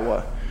at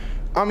Iowa.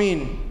 I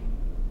mean,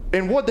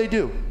 and what'd they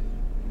do?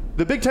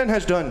 The Big Ten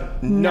has done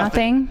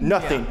nothing.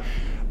 Yeah.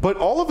 But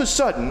all of a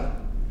sudden,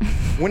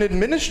 when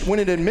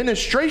an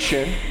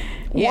administration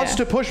wants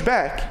to push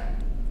back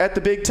at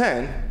the Big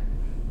Ten,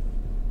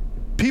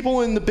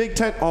 people in the Big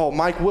Ten,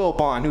 Mike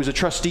Wilbon, who's a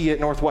trustee at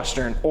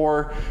Northwestern,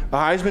 or a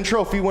Heisman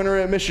Trophy winner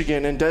at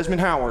Michigan, and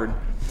Desmond Howard,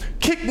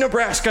 kicked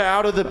Nebraska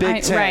out of the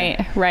Big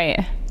Ten.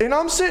 Right. And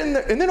I'm sitting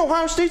there, and then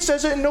Ohio State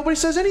says it, and nobody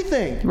says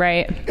anything.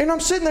 Right. And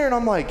I'm sitting there, and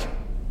I'm like,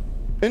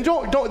 and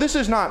don't. This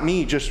is not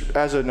me just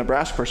as a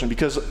Nebraska person,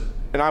 because,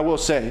 and I will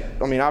say,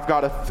 I mean, I've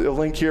got a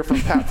link here from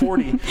Pat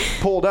Forty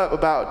pulled up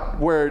about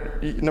where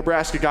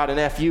Nebraska got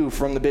an FU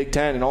from the Big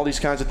Ten and all these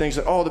kinds of things.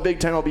 And the Big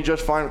Ten will be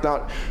just fine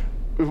without.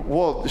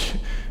 Well,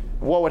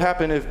 what would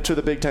happen to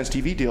the Big Ten's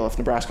TV deal if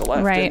Nebraska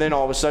left? Right. And then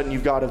all of a sudden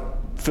you've got to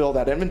fill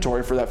that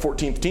inventory for that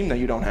 14th team that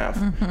you don't have.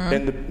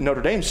 And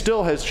Notre Dame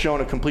still has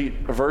shown a complete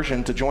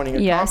aversion to joining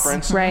a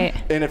conference. Right.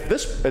 And at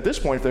this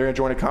point, if they're going to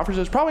join a conference,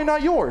 it's probably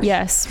not yours.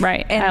 Yes,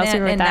 right.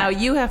 And now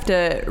you have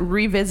to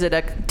revisit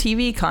a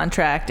TV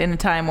contract in a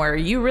time where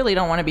you really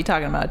don't want to be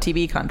talking about a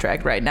TV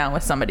contract right now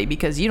with somebody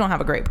because you don't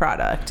have a great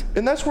product.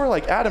 And that's where,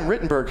 like, Adam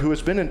Rittenberg, who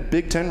has been a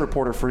Big Ten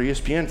reporter for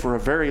ESPN for a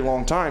very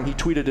long time, he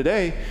tweeted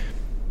today,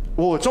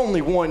 well, it's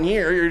only 1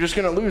 year. You're just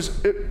going to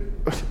lose.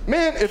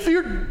 Man,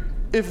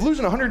 if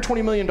losing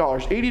 $120 million,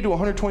 $80 to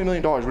 $120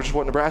 million, which is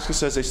what Nebraska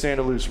says they stand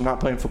to lose from not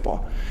playing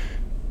football,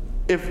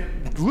 if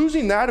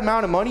losing that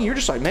amount of money, you're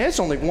just like, man, it's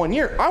only 1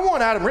 year. I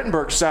want Adam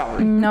Rittenberg's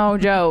salary. No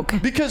joke.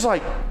 Because,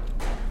 like,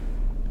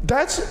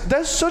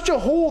 that's such a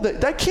hole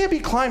that can't be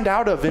climbed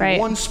out of in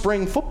one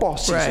spring football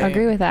season. Right. I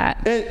agree with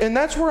that. And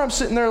that's where I'm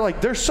sitting there, like,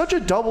 there's such a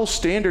double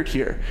standard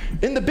here.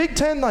 In the Big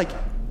Ten, like,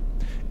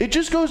 it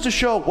just goes to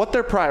show what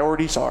their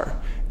priorities are.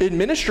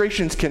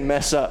 Administrations can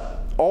mess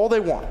up all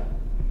they want.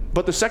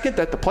 But the second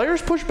that the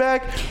players push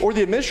back or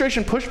the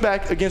administration push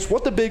back against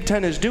what the Big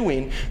Ten is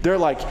doing, they're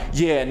like,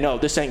 yeah, no,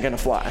 this ain't going to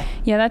fly.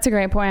 Yeah, that's a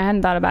great point. I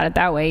hadn't thought about it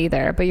that way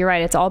either. But you're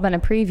right. It's all been a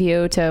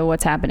preview to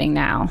what's happening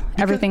now.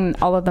 Because everything,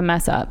 all of the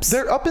mess ups.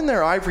 They're up in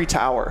their ivory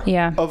tower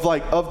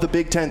of the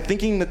Big Ten,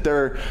 thinking that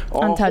they're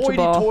all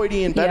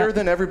hoity-toity and better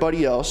than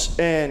everybody else.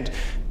 And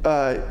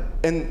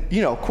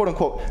you know, quote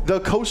unquote,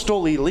 the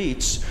coastal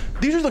elites.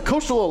 These are the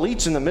coastal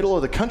elites in the middle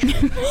of the country.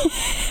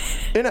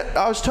 And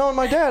I was telling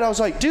my dad, I was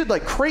like, dude,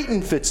 like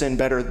Creighton fits in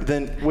better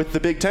with the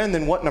Big Ten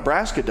than what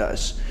Nebraska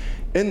does.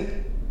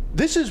 And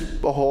this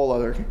is a whole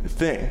other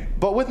thing.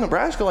 But with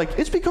Nebraska, like,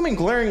 it's becoming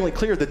glaringly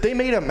clear that they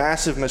made a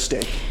massive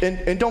mistake.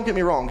 And don't get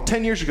me wrong,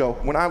 10 years ago,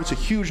 when I was a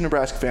huge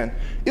Nebraska fan,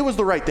 it was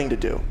the right thing to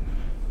do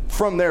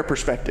from their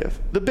perspective.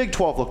 The Big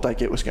 12 looked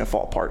like it was going to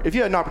fall apart. If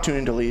you had an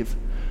opportunity to leave,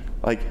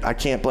 like, I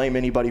can't blame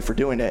anybody for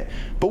doing it.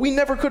 But we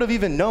never could have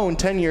even known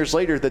 10 years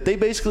later that they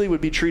basically would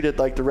be treated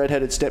like the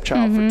redheaded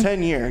stepchild for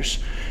 10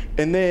 years.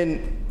 And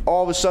then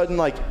all of a sudden,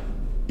 like,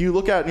 you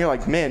look at it and you're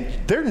like, man,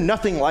 they're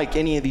nothing like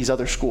any of these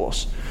other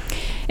schools.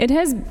 It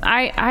has.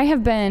 I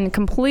have been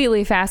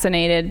completely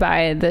fascinated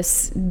by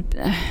this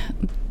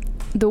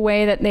the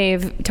way that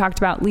they've talked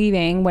about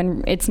leaving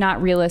when it's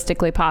not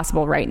realistically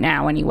possible right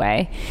now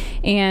anyway.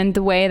 And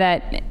the way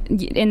that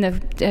in the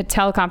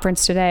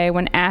teleconference today,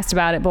 when asked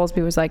about it,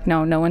 Bowlesby was like,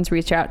 no one's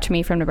reached out to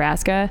me from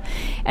Nebraska.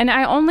 And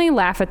I only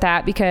laugh at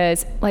that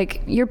because,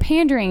 like, you're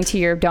pandering to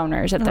your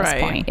donors at this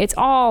point. It's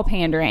all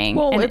pandering.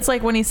 Well, and it's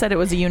like when he said it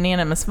was a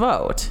unanimous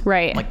vote.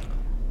 Right. Like,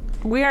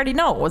 we already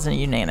know it wasn't a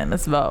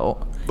unanimous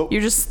vote. But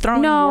you're just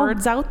throwing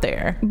words out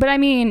there. But I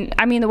mean,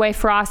 the way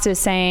Frost is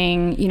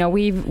saying,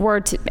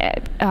 we're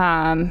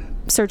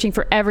searching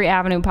for every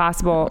avenue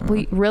possible.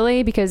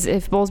 Really? Because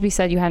if Bowlesby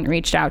said you hadn't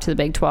reached out to the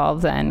Big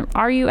 12, then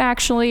are you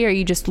actually? Or are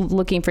you just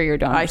looking for your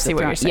donors? I see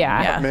what you're saying.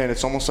 Yeah. Man,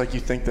 it's almost like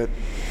you think that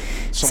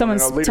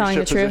someone's in a telling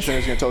leadership the position truth.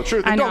 is going to tell the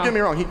truth. And don't get me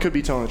wrong, he could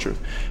be telling the truth.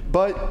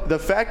 But the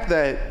fact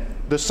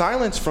that the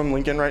silence from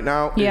Lincoln right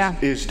now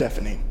is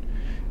deafening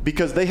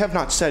because they have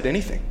not said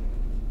anything.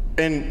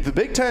 And the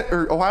Big Ten,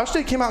 or Ohio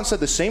State, came out and said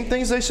the same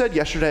things they said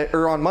yesterday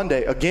or on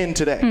Monday again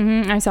today.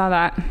 I saw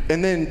that.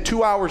 And then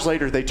 2 hours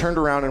later, they turned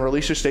around and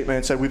released a statement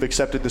and said, we've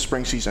accepted the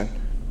spring season.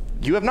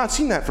 You have not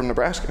seen that from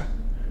Nebraska.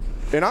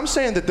 And I'm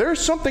saying that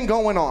there's something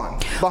going on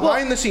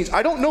behind the scenes.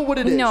 I don't know what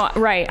it is. No,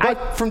 right.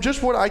 But from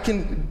just what I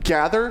can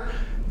gather,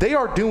 they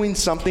are doing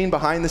something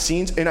behind the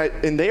scenes,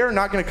 and they are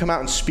not going to come out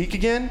and speak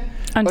again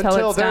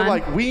until they're done.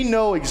 Like, we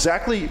know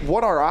exactly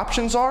what our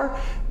options are,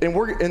 and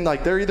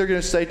they're either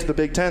going to say to the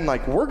Big Ten,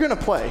 like, we're going to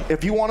play.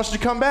 If you want us to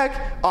come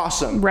back,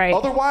 awesome. Right.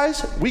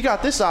 Otherwise, we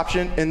got this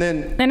option, and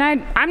then. And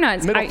I'm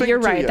not. You're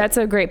right. That's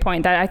a great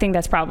point. I think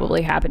that's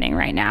probably happening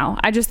right now.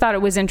 I just thought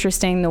it was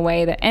interesting the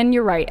way that, and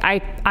you're right.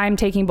 I'm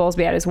taking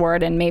Bowlesby at his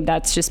word, and maybe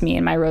that's just me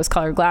and my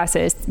rose-colored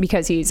glasses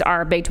because he's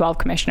our Big 12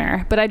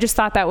 commissioner. But I just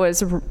thought that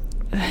was.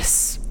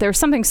 There's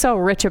something so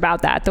rich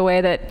about that, the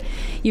way that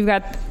you've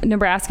got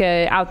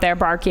Nebraska out there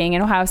barking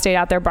and Ohio State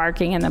out there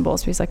barking, and then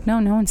Bowlesby's like, no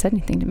one said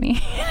anything to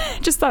me.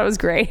 Just thought it was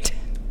great.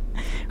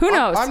 Who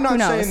knows? I'm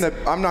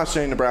not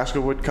saying Nebraska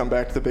would come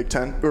back to the Big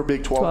 10 or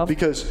Big 12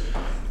 because,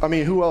 I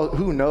mean,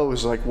 who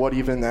knows like what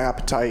even the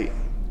appetite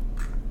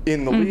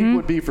in the league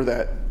would be for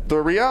that. The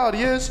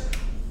reality is,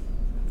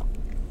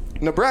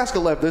 Nebraska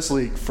left this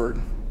league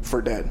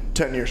for dead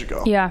 10 years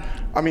ago. Yeah.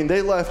 I mean,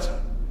 they left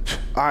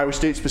Iowa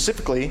State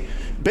specifically,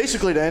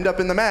 basically to end up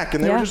in the MAC.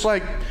 And they were just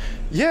like,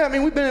 yeah, I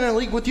mean, we've been in a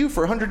league with you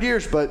for 100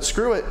 years, but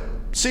screw it.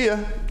 See ya.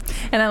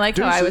 And I like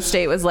how Iowa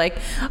State was like,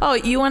 oh,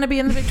 you want to be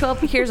in the Big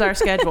 12? Here's our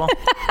schedule.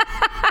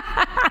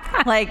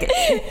 Like,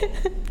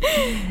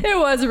 it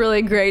was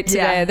really great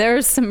today. Yeah. There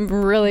was some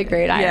really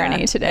great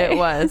irony today. It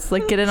was.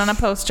 Like, get it on a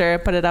poster,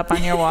 put it up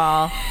on your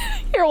wall.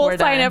 Here, we'll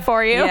sign it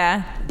for you.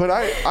 Yeah. But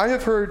I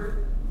have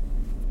heard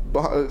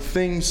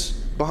things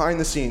behind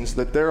the scenes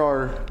that there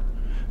are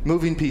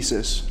moving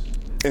pieces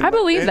in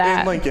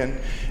Lincoln,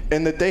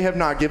 and that they have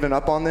not given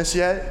up on this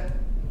yet.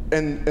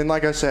 And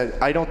like I said,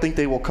 I don't think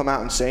they will come out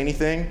and say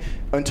anything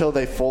until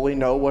they fully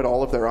know what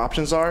all of their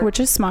options are. Which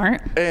is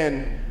smart.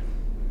 And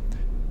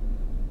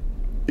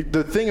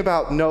the thing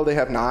about no, they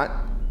have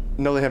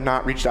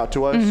not reached out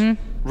to us,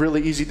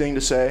 really easy thing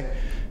to say.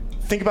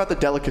 Think about the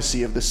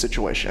delicacy of this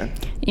situation.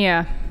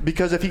 Yeah.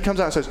 Because if he comes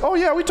out and says, oh,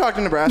 yeah, we talked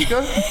to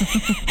Nebraska.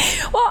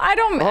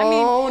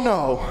 Well,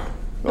 no.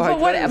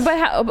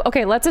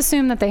 Okay, let's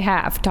assume that they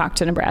have talked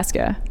to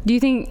Nebraska. Do you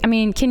think,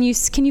 can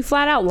you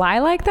flat out lie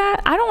like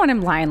that? I don't want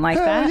him lying like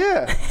that.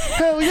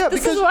 Hell yeah.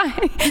 This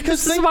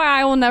is why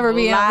I will never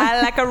be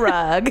lie like a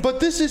rug.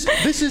 But this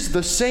is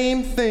the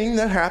same thing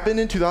that happened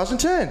in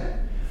 2010.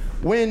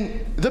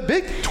 When the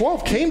Big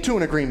 12 came to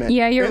an agreement.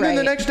 Yeah, you're right. And then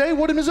the next day,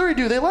 what did Missouri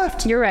do? They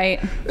left. You're right.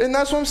 And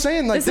that's what I'm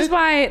saying. Like,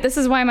 this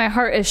is why my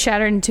heart is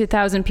shattered in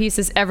 2,000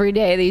 pieces every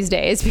day these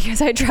days,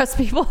 because I trust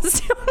people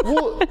so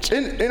much.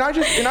 And I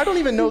don't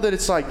even know that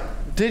it's like,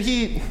 did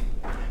he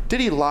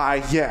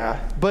lie?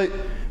 Yeah. But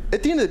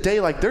at the end of the day,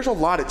 like, there's a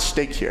lot at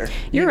stake here.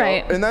 You're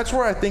right. And that's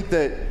where I think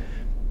that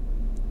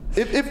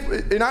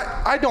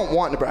I don't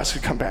want Nebraska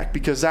to come back,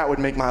 because that would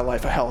make my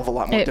life a hell of a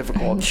lot more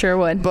difficult. Sure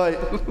would.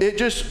 But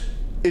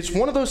it's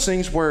one of those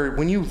things where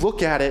when you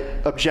look at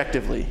it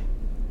objectively,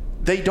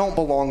 they don't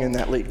belong in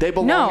that league. They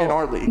belong in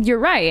our league. You're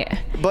right.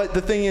 But the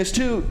thing is,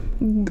 too,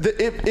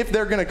 if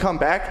they're going to come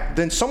back,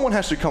 then someone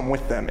has to come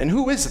with them. And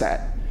who is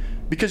that?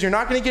 Because you're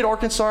not going to get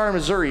Arkansas or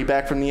Missouri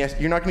back from you're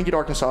not going to get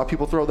Arkansas.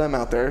 People throw them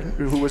out there,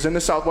 who was in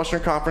the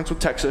Southwestern Conference with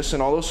Texas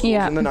and all those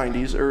schools in the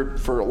 90s, or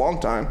for a long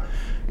time.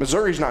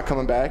 Missouri's not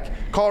coming back.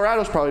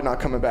 Colorado's probably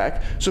not coming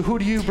back. So who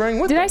do you bring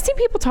with them? Did I see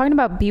people talking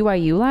about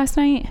BYU last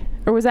night?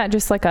 Or was that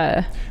just like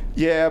a...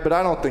 Yeah, but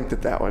I don't think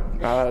that would...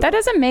 That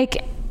doesn't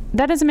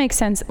make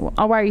sense.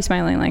 Oh, why are you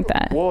smiling like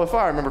that? Well, if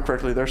I remember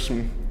correctly, there's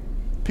some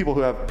people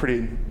who have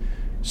pretty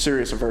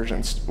serious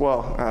aversions.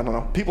 Well, I don't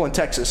know. People in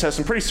Texas have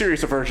some pretty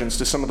serious aversions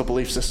to some of the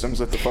belief systems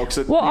that the folks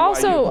at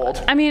BYU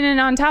hold. And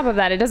on top of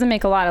that, it doesn't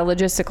make a lot of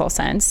logistical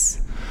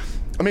sense.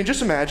 I mean,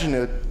 just imagine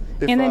if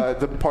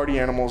the party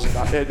animals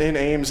in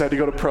Ames had to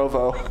go to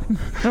Provo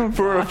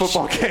for a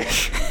football game.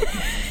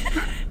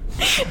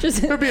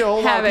 There'd be a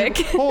whole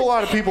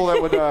lot of people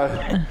that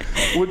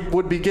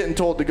would be getting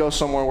told to go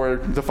somewhere where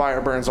the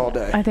fire burns all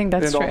day. I think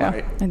that's true.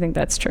 I think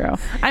that's true.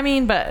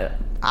 But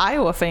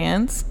Iowa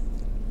fans.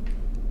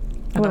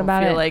 I What don't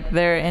about feel it? like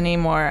they're any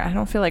more. I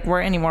don't feel like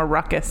we're any more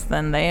ruckus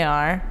than they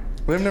are.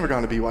 They've never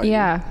gone to BYU.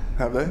 Yeah.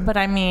 Have they? But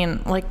I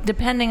mean, like,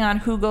 depending on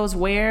who goes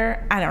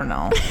where, I don't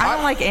know. I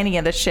don't like any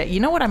of this shit. You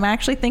know what I'm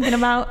actually thinking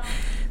about?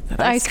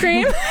 Ice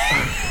cream.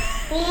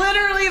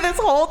 Literally this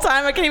whole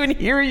time, I can't even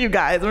hear you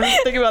guys. I'm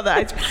just thinking about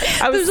that.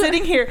 I was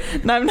sitting here,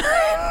 and I'm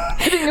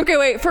not. Okay,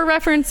 wait. For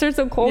reference, there's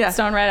a Cold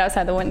Stone right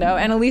outside the window,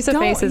 and Elisa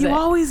faces you it.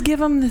 always give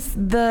them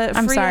the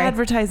I'm free sorry.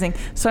 advertising.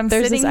 So I'm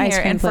There's sitting this ice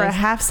here, cream and for a place.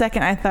 half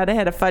second, I thought I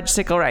had a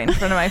fudgesicle right in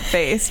front of my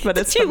face, but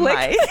it's the you lick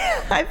mic.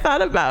 I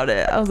thought about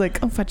it. I was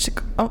like, oh,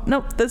 fudgesicle. Oh,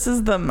 no, this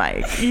is the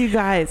mic. You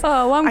guys.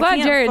 Oh, well, I'm I glad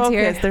can't Jared's focus.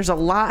 here. There's a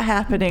lot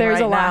happening There's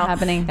right a lot now,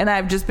 happening. and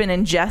I've just been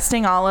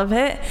ingesting all of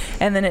it,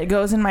 and then it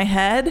goes in my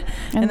head,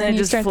 and then it you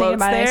just start thinking floats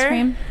about there. ice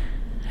cream.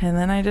 And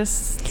then I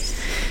just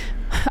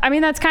I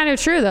mean, that's kind of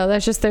true, though.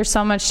 There's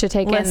so much to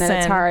take in that it's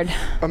Listen, hard.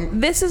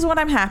 this is what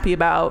I'm happy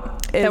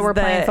about. Is That we're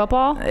playing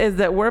football? Is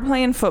that we're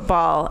playing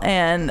football,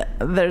 and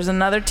there's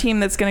another team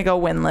that's going to go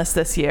winless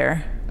this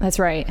year. That's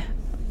right.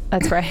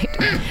 That's right.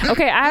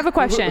 Okay, I have a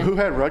question. Who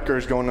had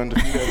Rutgers going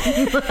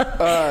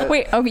undefeated?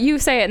 Wait, you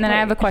say it, and then I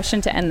have a question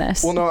to end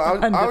this. Well, no, I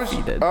was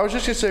Undefeated.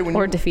 just gonna say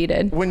Or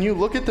defeated. When you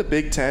look at the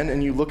Big Ten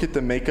and you look at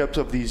the makeups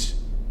of these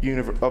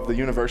of the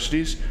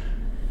universities,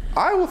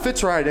 Iowa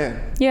fits right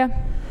in Yeah.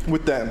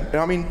 with them.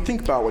 And I mean,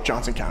 think about what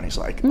Johnson County's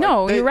like.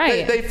 No, Like, you're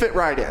right. They fit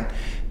right in.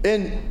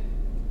 In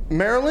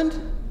Maryland,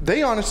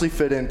 they honestly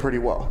fit in pretty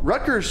well.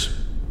 Rutgers,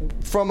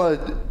 from a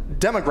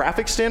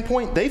demographic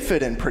standpoint, they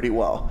fit in pretty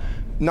well.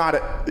 Not,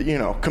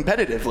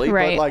 competitively,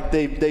 Right. but like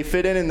they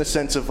fit in the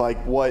sense of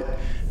like what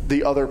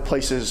the other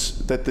places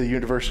that the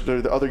university,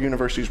 or the other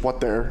universities,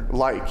 what they're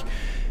like.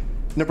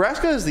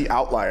 Nebraska is the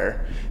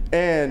outlier,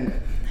 and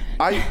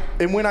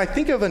when I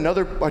think of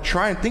I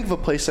try and think of a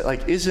place that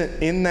like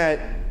isn't in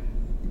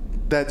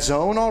that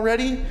zone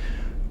already.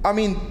 I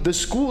mean, the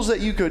schools that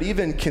you could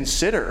even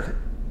consider,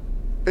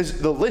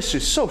 the list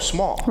is so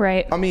small.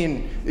 Right. I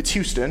mean, it's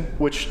Houston,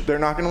 which they're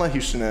not going to let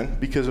Houston in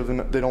because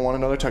they don't want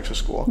another Texas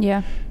school.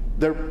 Yeah.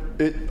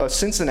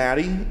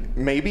 Cincinnati,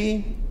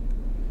 maybe.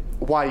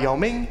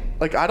 Wyoming,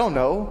 like I don't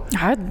know.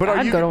 I'd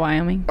go to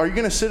Wyoming. Are you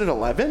going to sit at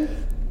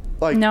 11?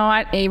 Like No,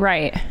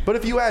 right. But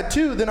if you add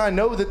 2, then I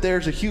know that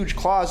there's a huge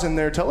clause in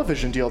their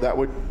television deal that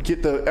would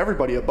get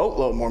everybody a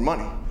boatload more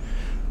money.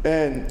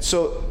 And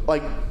so,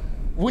 like,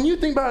 when you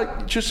think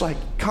about it, just like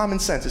common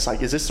sense, it's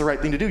like, is this the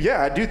right thing to do?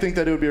 Yeah, I do think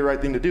that it would be the right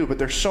thing to do, but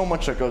there's so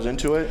much that goes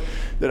into it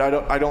that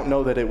I don't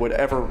know that it would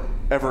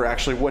ever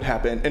actually would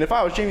happen. And if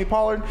I was Jamie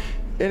Pollard,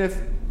 and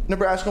if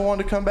Nebraska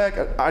wanted to come back,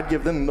 I'd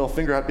give them the middle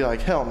finger. I'd be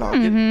like, hell no,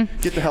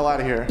 get the hell out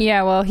of here.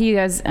 Yeah, well, he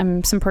has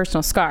some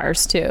personal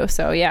scars too.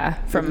 So yeah,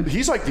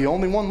 He's like the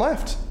only one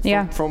left.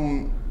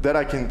 From that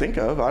I can think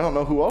of. I don't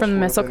know who else. From the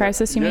missile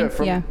crisis, you mean?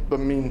 Yeah. I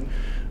mean,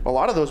 a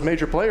lot of those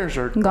major players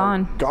are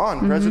gone.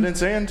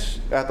 Presidents and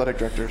athletic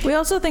directors. We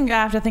also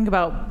have to think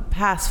about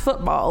past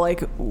football.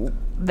 Like,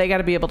 they got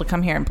to be able to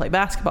come here and play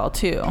basketball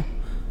too.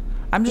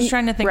 I'm just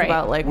trying to think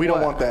about like we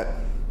don't want that.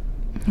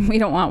 We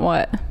don't want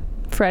what?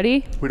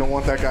 Freddie? We don't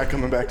want that guy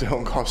coming back to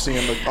Hilton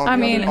Coliseum.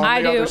 I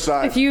do. Other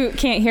side. If you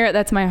can't hear it,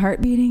 that's my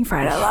heart beating.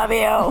 Fred, I love you.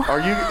 Are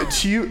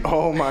you?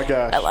 Oh my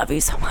gosh. I love you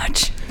so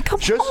much.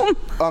 Come Just home.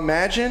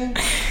 imagine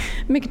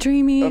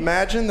McDreamy.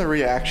 Imagine the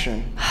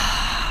reaction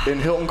in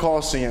Hilton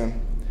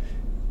Coliseum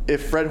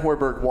if Fred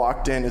Hoiberg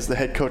walked in as the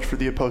head coach for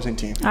the opposing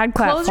team. I'd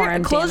clap for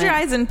him. Close your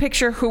eyes and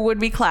picture who would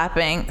be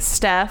clapping.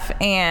 Steph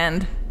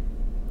and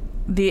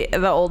the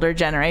older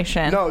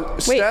generation. No,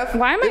 Steph.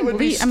 Why am I It would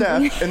be I'm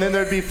Steph, and then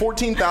there'd be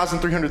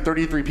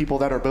 14,333 people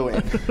that are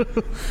booing.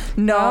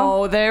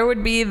 No, there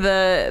would be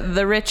the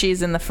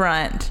Richies in the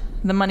front.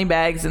 The money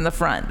bags in the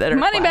front that are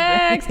Money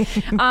clapping.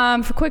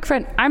 bags. For quick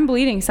friend, I'm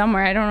bleeding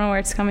somewhere. I don't know where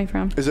it's coming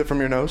from. Is it from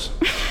your nose?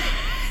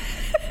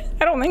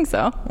 I don't think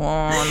so.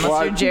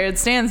 Unless you're Jared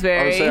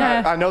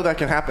Stansberry. I know that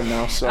can happen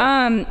now.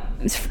 So.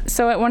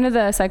 So at one of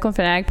the Cyclone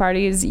Fanatic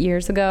parties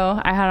years ago,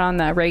 I had on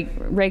the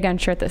Ray Gun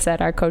shirt that said,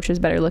 "Our coach is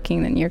better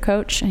looking than your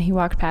coach." And he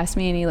walked past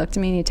me and he looked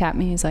at me and he tapped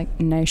me. He's like,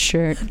 "Nice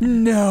shirt."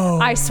 No.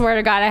 I swear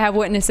to God, I have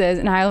witnesses,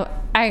 and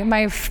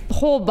my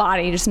whole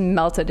body just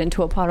melted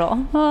into a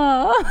puddle.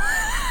 Oh.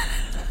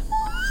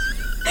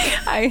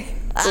 I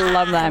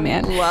love that,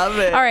 man. Love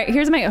it. All right,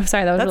 here's my. Oh,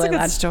 sorry, that was That's really a good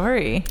loud.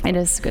 story. It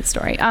is a good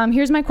story.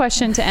 Here's my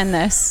question to end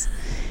this.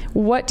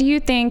 What do you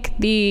think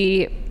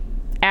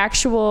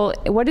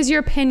what is your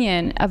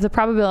opinion of the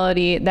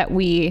probability that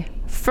we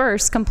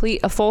first complete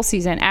a full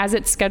season as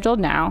it's scheduled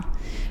now,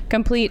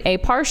 complete a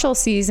partial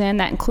season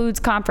that includes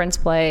conference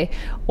play,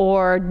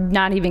 or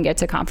not even get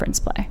to conference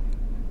play?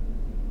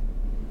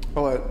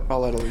 I'll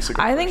let Elisa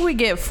go I think first. we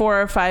get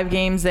 4 or 5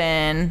 games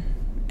in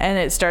and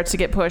it starts to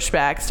get pushed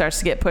back.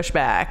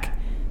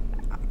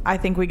 I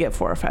think we get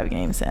 4 or 5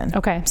 games in.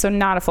 Okay, so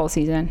not a full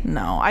season.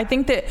 No, I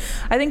think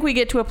we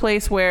get to a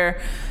place where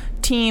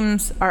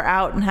teams are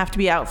out and have to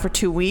be out for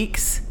 2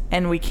 weeks,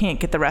 and we can't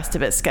get the rest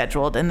of it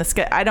scheduled. And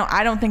I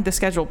don't think the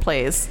schedule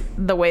plays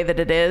the way that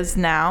it is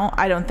now.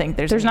 I don't think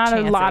there's any not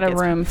chance a lot that of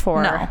room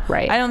for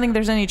right. I don't think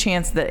there's any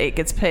chance that it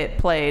gets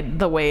played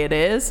the way it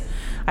is.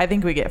 I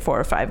think we get 4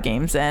 or 5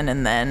 games in,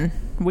 and then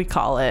we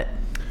call it.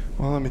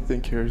 Well, let me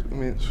think here. I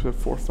mean, so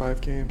 4 or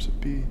 5 games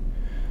would be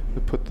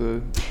to put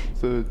the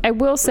I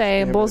will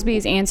say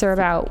Bowlesby's answer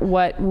about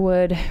what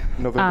would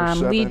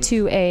lead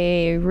to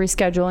a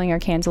rescheduling or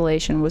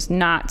cancellation was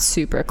not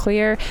super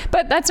clear,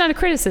 but that's not a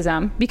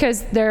criticism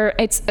because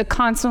it's a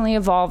constantly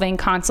evolving,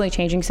 constantly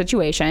changing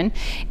situation.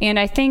 And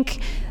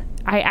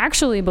I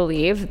actually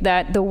believe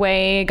that the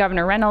way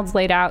Governor Reynolds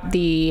laid out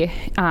the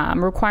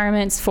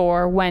requirements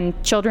for when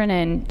children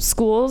in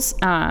schools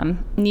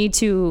need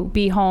to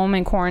be home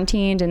and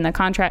quarantined and the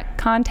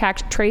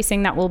contact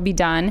tracing that will be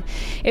done,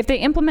 if they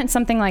implement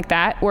something like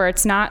that where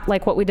it's not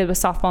like what we did with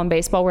softball and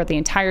baseball where the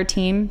entire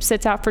team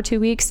sits out for 2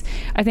 weeks,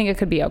 I think it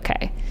could be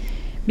okay.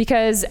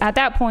 Because at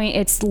that point,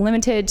 it's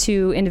limited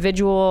to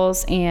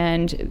individuals,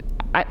 and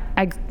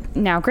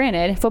now,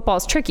 granted, football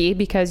is tricky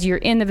because you're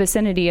in the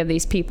vicinity of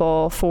these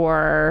people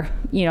for,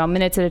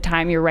 minutes at a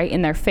time. You're right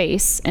in their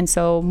face. And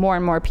so more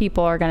and more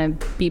people are going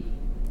to be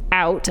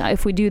out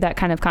if we do that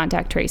kind of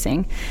contact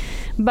tracing.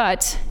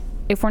 But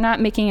if we're not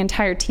making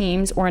entire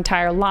teams or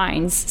entire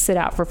lines sit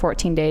out for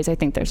 14 days, I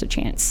think there's a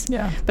chance.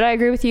 Yeah. But I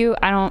agree with you.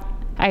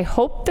 I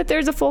hope that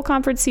there's a full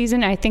conference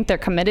season. I think they're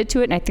committed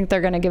to it, and I think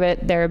they're going to give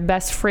it their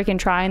best freaking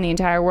try in the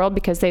entire world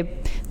because they're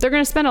going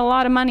to spend a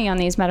lot of money on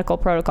these medical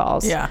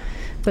protocols. Yeah.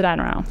 But I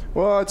don't know.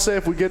 Well, I'd say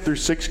if we get through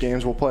 6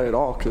 games, we'll play it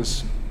all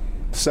because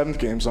the 7th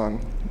game's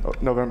on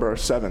November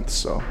 7th.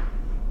 So,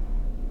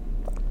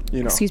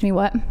 Excuse me,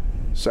 what?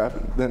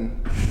 7. Then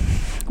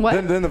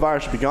what? Then the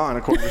virus should be gone,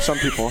 according to some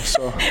people.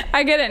 So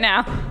I get it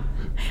now.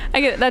 I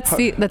get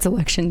it. That's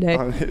election day.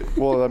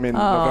 Well, I mean,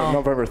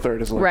 November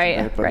 3rd is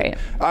election day. But right.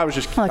 I'm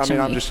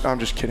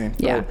just kidding.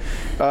 Yeah.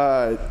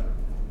 But,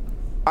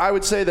 I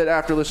would say that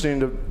after listening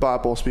to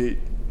Bob Bowlesby,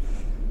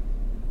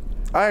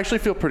 I actually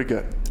feel pretty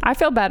good. I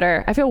feel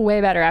better. I feel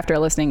way better after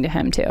listening to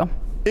him too.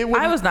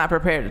 I was not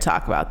prepared to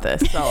talk about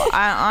this, so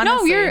I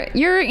honestly. No,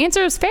 your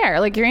answer is fair.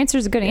 Like your answer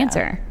is a good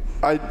answer.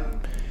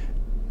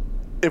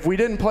 If we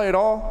didn't play at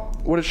all,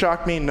 would it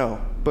shock me?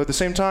 No. But at the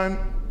same time,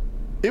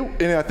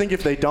 and I think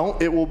if they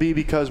don't, it will be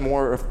because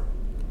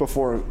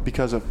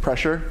of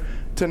pressure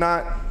to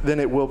not than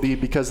it will be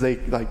because they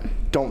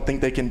don't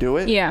think they can do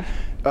it. Yeah.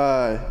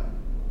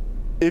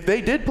 If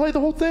they did play the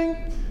whole thing,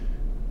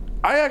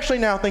 I actually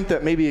now think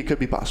that maybe it could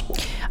be possible.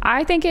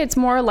 I think it's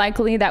more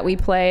likely that we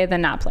play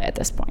than not play at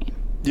this point.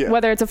 Yeah.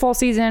 Whether it's a full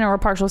season or a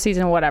partial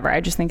season or whatever,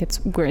 I just think it's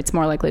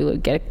more likely we'll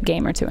get a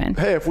game or 2 in.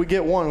 Hey, if we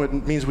get 1, it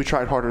means we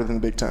tried harder than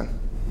the Big Ten.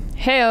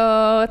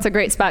 Hey-oh, that's a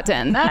great spot to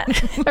end that.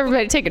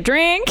 Everybody take a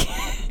drink.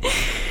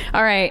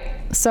 All right,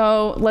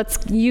 so let's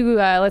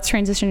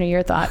transition to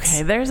your thoughts.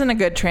 Okay, there isn't a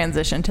good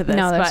transition to this.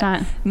 No, there's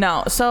not.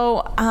 No,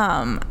 so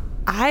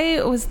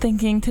I was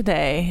thinking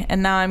today,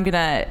 and now I'm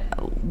gonna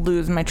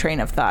lose my train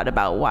of thought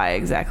about why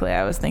exactly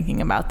I was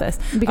thinking about this.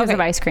 Because of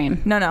ice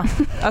cream. No.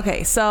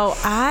 Okay, so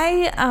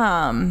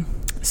I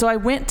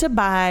went to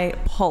buy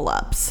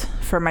pull-ups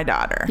for my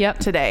daughter.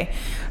 Today.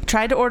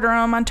 Tried to order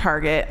them on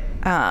Target.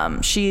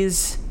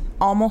 She's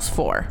almost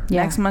 4.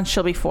 Yeah. Next month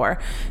she'll be 4.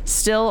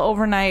 Still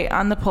overnight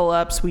on the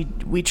pull-ups.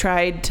 We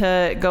tried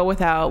to go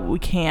without. We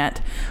can't.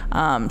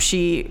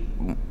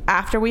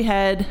 After we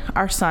had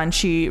our son,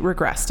 she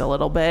regressed a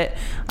little bit.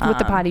 With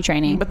the potty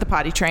training.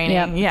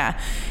 Yep. Yeah.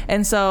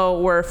 And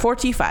so we're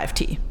 4T,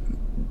 5T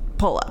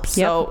pull-ups.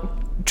 Yep. So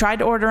tried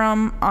to order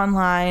them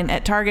online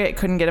at Target,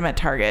 couldn't get them at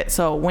Target.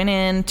 So went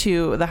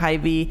into the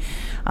Hy-Vee.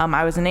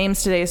 I was in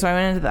Ames today, so I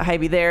went into the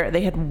Hy-Vee there.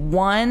 They had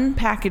 1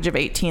 package of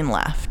 18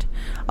 left.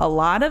 A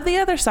lot of the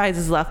other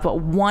sizes left, but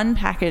 1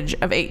 package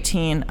of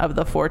 18 of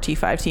the 4T,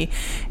 5T.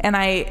 And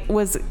I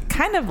was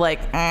kind of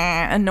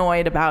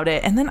annoyed about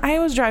it. And then I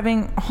was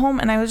driving home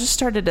and I just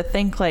started to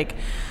think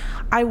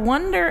I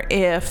wonder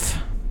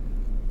if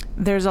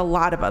there's a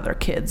lot of other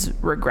kids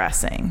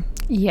regressing.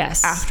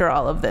 Yes. After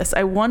all of this.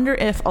 I wonder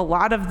if a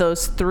lot of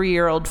those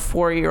 3-year-old,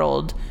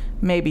 4-year-old,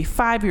 maybe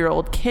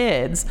 5-year-old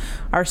kids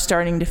are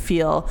starting to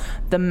feel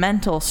the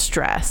mental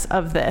stress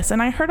of this.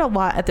 And I heard a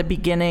lot at the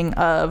beginning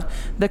of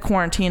the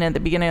quarantine, at the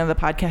beginning of the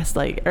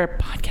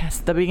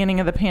the beginning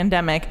of the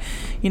pandemic,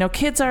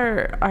 kids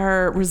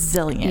are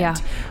resilient. Yeah.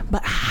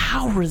 But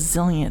how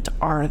resilient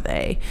are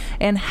they?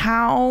 And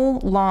how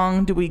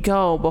long do we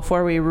go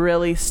before we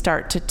really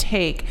start to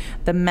take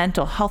the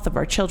mental health of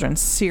our children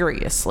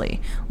seriously?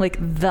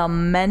 The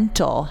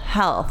mental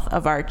health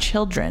of our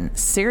children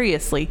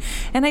seriously.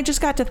 And I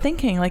just got to thinking,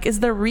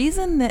 is the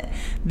reason that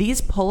these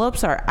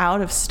pull-ups are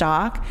out of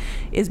stock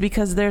is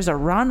because there's a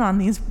run on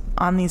these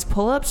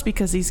pull-ups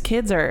because these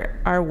kids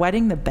are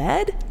wetting the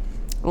bed?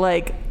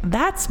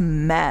 That's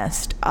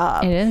messed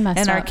up. It is messed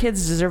up. And our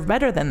kids deserve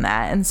better than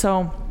that. And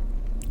so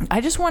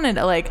I just wanted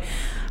to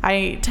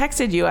I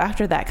texted you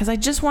after that because I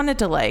just wanted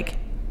to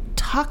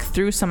talk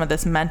through some of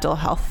this mental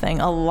health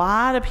thing. A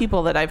lot of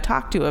people that I've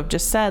talked to have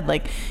just said,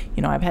 like,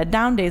 you know, I've had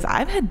down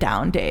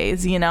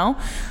days, you know,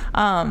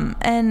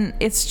 and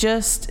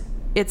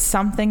it's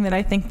something that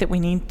I think that we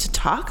need to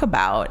talk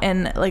about.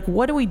 And like,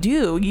 what do we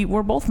do?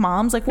 We're both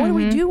moms. Like, what do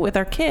we do with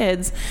our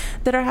kids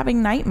that are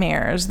having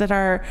nightmares, that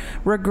are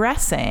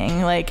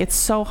regressing? Like, it's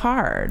so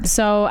hard.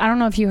 So I don't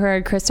know if you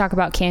heard Chris talk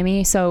about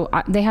Cammie. So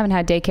they haven't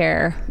had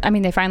daycare. I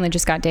mean, they finally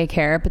just got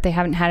daycare, but they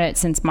haven't had it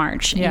since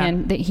March. Yeah.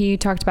 And he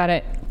talked about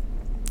it,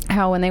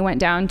 how when they went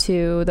down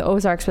to the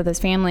Ozarks with his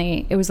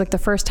family, it was like the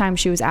first time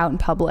she was out in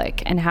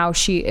public, and how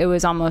it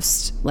was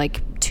almost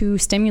like too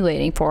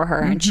stimulating for her,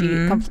 and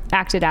she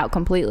acted out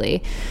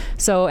completely.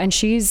 So, and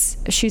she's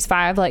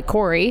 5 like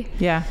Corey.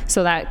 Yeah.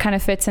 So that kind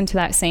of fits into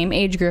that same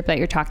age group that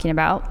you're talking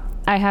about.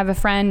 I have a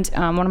friend,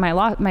 one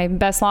of my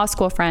best law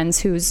school friends,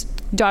 he has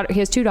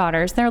 2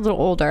 daughters. They're a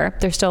little older.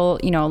 They're still,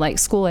 you know, like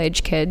school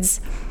age kids,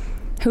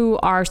 who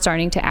are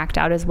starting to act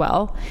out as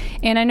well.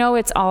 And I know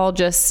it's all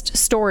just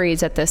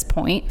stories at this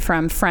point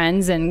from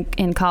friends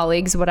and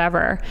colleagues,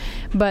 whatever.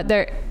 But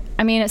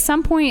at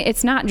some point,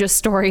 it's not just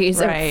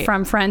stories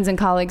from friends and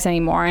colleagues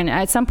anymore. And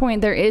at some point,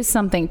 there is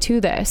something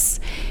to this.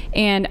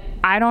 And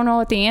I don't know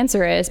what the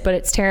answer is, but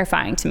it's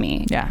terrifying to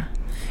me. Yeah.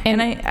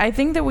 And I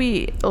think that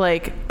we,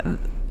 like...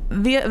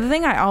 The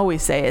thing I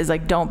always say is,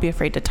 like, don't be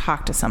afraid to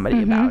talk to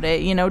somebody about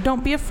it. You know,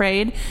 don't be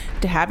afraid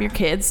to have your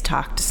kids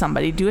talk to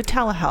somebody, do a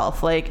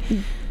telehealth. Like,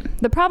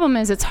 the problem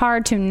is it's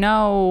hard to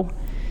know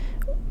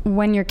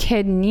when your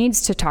kid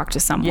needs to talk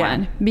to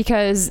someone,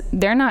 because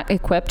they're not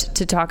equipped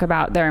to talk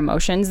about their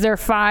emotions. They're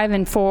 5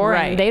 and 4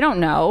 and they don't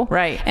know.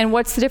 Right. And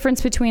what's the difference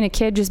between a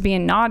kid just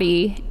being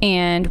naughty,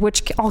 and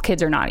which all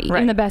kids are naughty,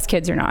 even the best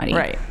kids are naughty.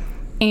 Right.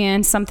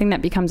 And something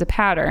that becomes a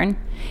pattern.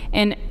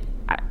 And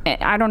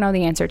I don't know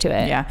the answer to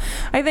it. Yeah.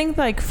 I think,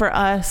 like, for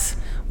us,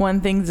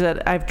 one thing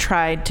that I've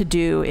tried to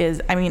do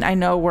is, I mean, I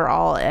know we're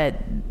all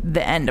at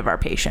the end of our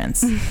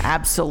patience.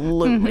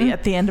 Absolutely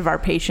at the end of our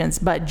patience,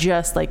 but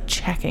just like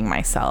checking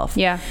myself.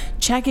 Yeah.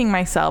 Checking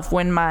myself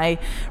when my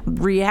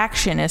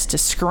reaction is to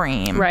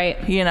scream.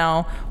 Right. You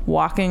know,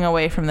 walking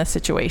away from the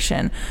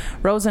situation.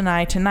 Rose and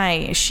I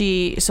tonight,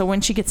 so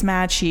when she gets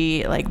mad,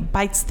 she like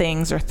bites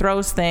things or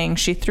throws things.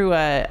 She threw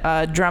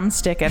a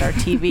drumstick at our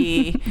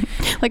TV.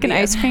 Like an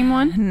ice cream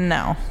one?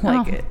 No.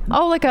 Like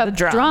like a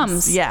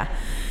drums. Yeah.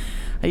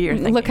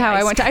 Look how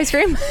I went to ice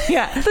cream.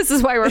 Yeah. This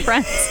is why we're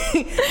friends.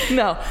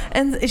 No.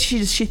 And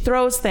she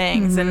throws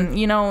things and,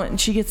 you know,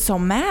 and she gets so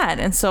mad.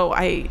 And so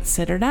I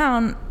sit her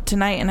down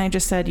tonight and I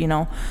just said, you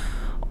know,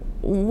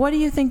 what do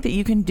you think that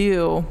you can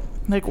do?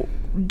 Like,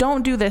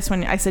 don't do this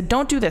when... I said,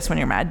 don't do this when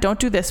you're mad. Don't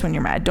do this when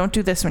you're mad. Don't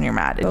do this when you're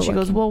mad. And she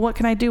goes, well, what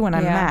can I do when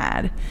I'm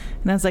mad?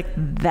 And I was like,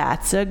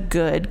 that's a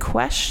good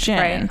question.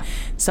 Right.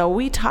 So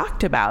we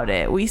talked about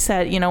it. We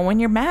said, you know, when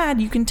you're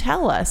mad, you can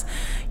tell us,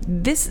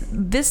 this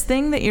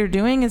thing that you're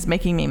doing is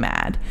making me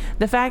mad.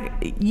 The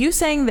fact... You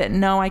saying that,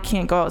 no, I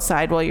can't go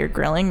outside while you're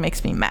grilling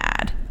makes me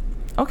mad.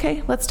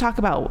 Okay, let's talk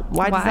about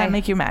why does that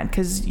make you mad?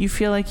 Because you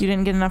feel like you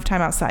didn't get enough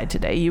time outside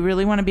today. You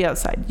really want to be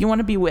outside. You want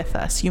to be with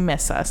us. You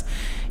miss us.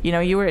 You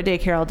know, you were at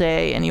daycare all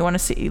day and you want to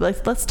see,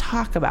 let's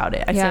talk about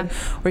it. I said,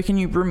 or can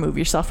you remove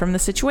yourself from the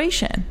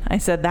situation? I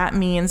said, that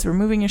means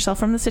removing yourself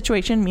from the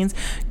situation means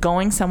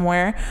going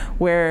somewhere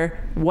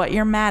where what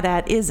you're mad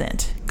at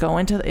isn't. Go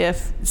into,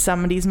 if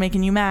somebody's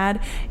making you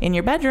mad in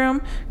your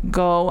bedroom,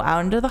 go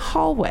out into the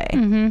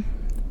hallway.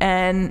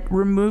 And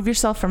remove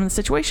yourself from the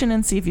situation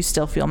and see if you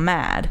still feel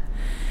mad.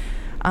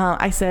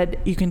 I said,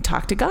 you can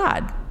talk to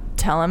God.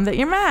 Tell him that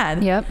you're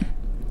mad. Yep.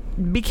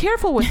 Be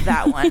careful with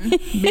that one,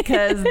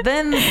 because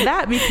then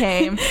that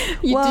became...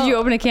 Did you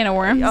open a can of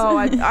worms? Oh,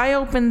 I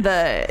opened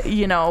the,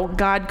 you know,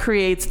 God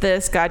creates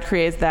this, God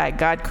creates that,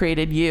 God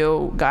created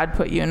you, God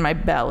put you in my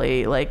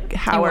belly. Like,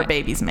 how are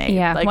babies made?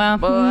 Yeah, like, well,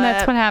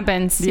 that's what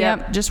happens.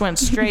 Yep. Just went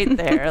straight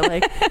there.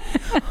 Like,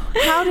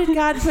 how did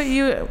God put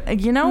you...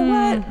 You know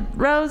what,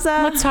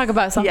 Rosa? Let's talk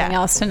about something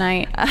else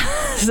tonight.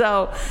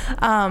 So,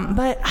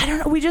 but I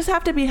don't know. We just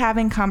have to be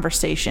having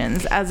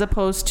conversations as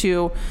opposed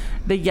to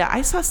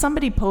I saw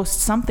somebody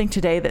post something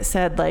today that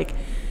said, like,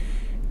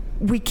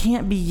 we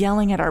can't be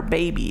yelling at our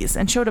babies,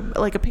 and showed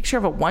a picture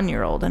of a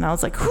 1-year-old. And I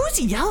was like, who's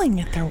yelling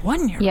at their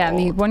 1-year-old? Yeah,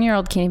 the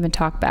 1-year-old can't even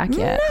talk back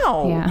yet.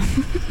 No. Yeah.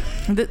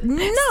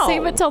 No.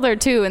 Save it till they're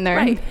 2 and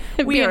they're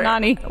being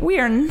naughty. We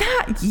are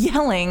not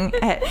yelling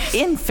at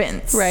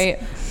infants.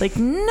 Right. Like,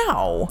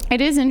 no. It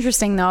is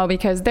interesting, though,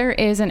 because there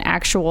is an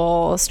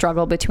actual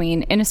struggle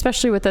between, and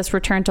especially with this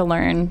return to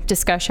learn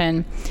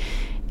discussion,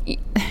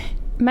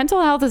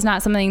 mental health is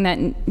not something that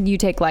you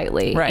take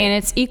lightly. Right. And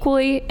it's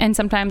equally, and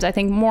sometimes I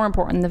think more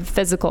important, than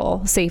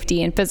physical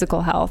safety and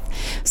physical health.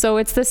 So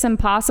it's this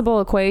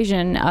impossible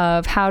equation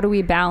of how do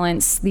we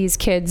balance these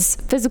kids'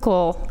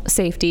 physical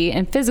safety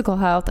and physical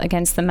health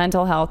against the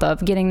mental health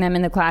of getting them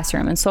in the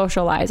classroom and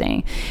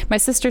socializing. My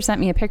sister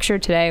sent me a picture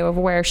today of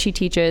where she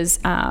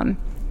teaches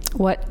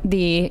what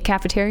the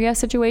cafeteria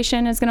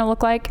situation is going to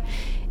look like.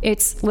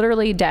 It's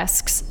literally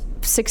desks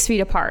 6 feet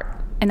apart.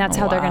 And that's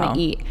how they're going to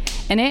eat.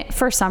 And it,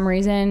 for some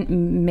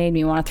reason, made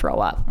me want to throw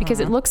up because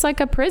it looks like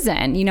a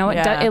prison. You know,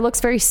 it looks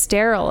very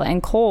sterile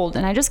and cold.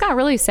 And I just got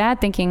really sad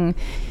thinking,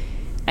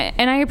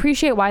 and I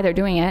appreciate why they're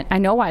doing it. I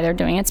know why they're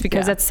doing it. It's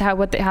because that's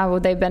how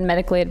they've been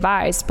medically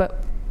advised.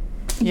 But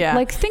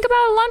like, think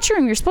about a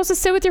lunchroom. You're supposed to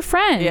sit with your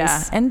friends.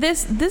 Yeah. And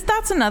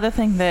that's another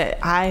thing that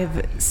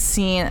I've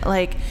seen.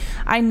 Like,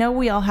 I know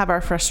we all have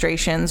our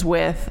frustrations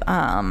with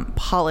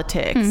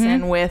politics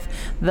and with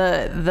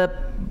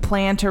the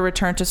plan to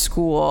return to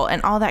school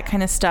and all that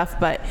kind of stuff,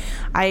 but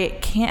I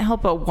can't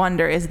help but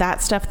wonder, is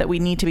that stuff that we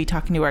need to be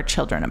talking to our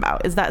children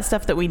about? Is that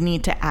stuff that we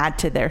need to add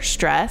to their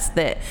stress,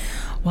 that,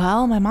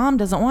 well, my mom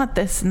doesn't want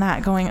this and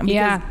that going on?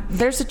 Because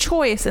there's a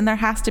choice, and there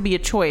has to be a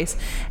choice.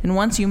 And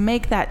once you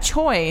make that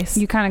choice,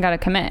 you kind of got to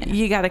commit.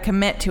 You got to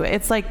commit to it.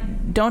 It's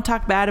like, don't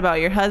talk bad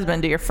about your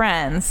husband to your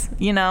friends,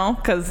 you know,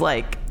 because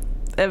like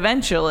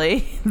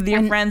eventually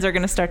your friends are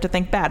going to start to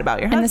think bad about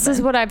your husband. And this is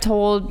what I've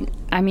told.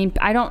 I mean,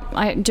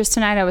 just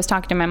tonight I was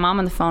talking to my mom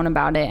on the phone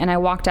about it, and I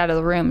walked out of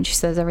the room and she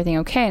says, everything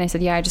okay? And I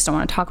said, yeah, I just don't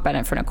want to talk about it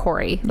in front of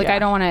Corey. Like, I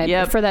don't want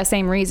to, for that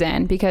same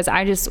reason, because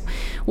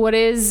what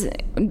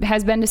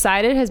has been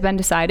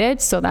decided.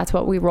 So that's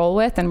what we roll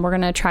with. And we're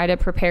going to try to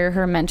prepare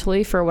her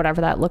mentally for whatever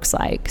that looks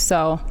like.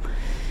 So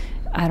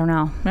I don't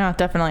know. No,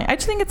 definitely. I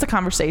just think it's a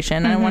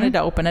conversation. I wanted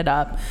to open it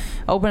up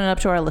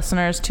to our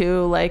listeners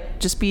too. Like,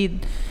 just be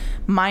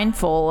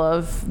mindful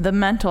of the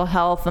mental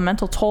health, the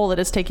mental toll that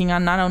is taking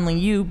on not only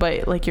you,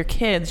 but like your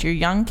kids, your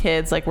young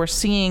kids. Like, we're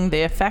seeing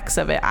the effects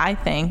of it. I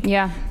think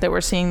that we're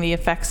seeing the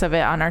effects of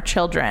it on our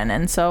children.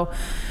 And so,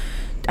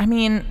 I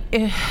mean,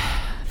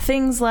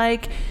 things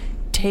like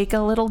take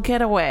a little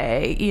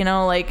getaway, you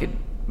know, like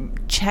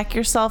check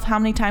yourself how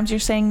many times you're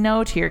saying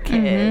no to your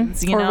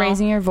kids, you know,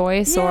 raising your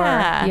voice,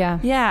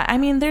 I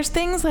mean, there's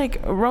things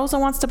like, Rosa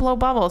wants to blow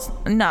bubbles.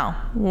 No.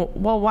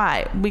 Well,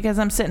 why? Because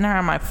I'm sitting there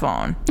on my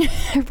phone.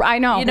 I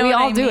know. You know, we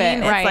all I do mean? it.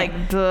 It's right.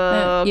 like,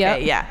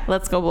 okay,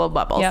 let's go blow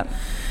bubbles. Yep.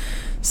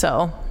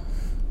 So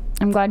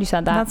I'm glad you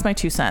said that. That's my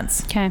 2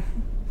 cents. Okay.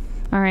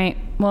 All right.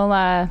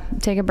 We'll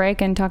take a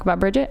break and talk about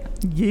Bridget.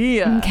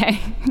 Yeah.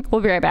 Okay.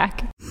 We'll be right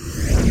back.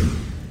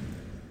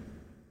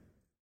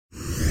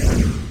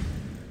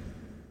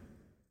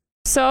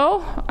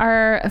 So,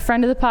 our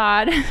friend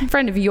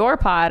of your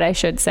pod, I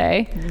should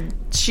say.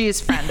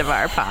 She's friend of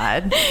our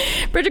pod.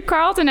 Bridget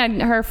Carlton had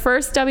her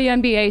first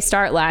WNBA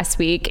start last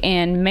week,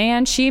 and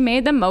man, she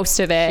made the most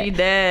of it. She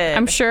did.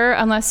 I'm sure,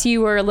 unless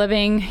you were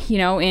living, you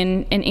know,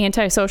 in an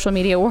anti-social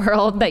media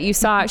world, that you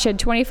saw it. She had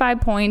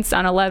 25 points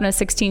on 11 of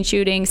 16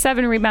 shooting,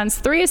 7 rebounds,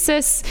 3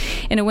 assists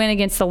in a win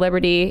against the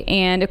Liberty.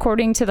 And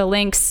according to the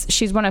links,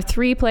 she's one of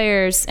 3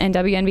 players in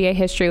WNBA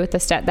history with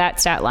that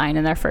stat line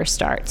in their first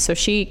start. So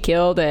she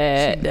killed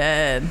it. She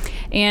did.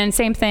 And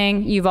same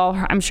thing,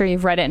 I'm sure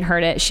you've read it and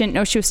heard it. She didn't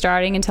know she was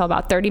starting until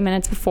about 30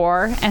 minutes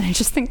before, and I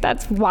just think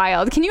that's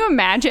wild. Can you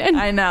imagine?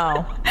 I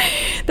know.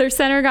 Their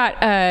center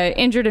got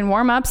injured in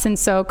warm-ups, and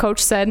so coach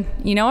said,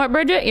 you know what,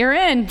 Bridget, you're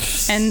in,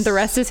 and the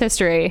rest is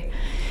history.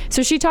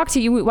 So she talked to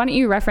you. Why don't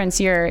you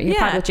reference your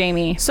pod with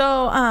Jamie?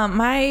 So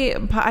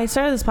I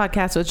started this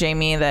podcast with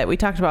Jamie that we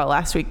talked about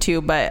last week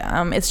too, but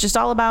it's just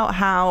all about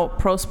how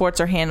pro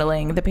sports are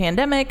handling the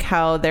pandemic,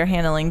 how they're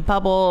handling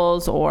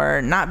bubbles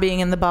or not being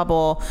in the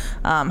bubble,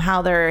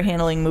 how they're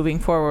handling moving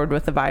forward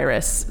with the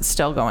virus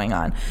still going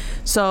on.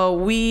 So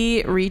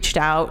we reached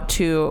out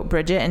to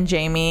Bridget, and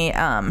Jamie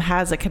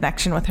has a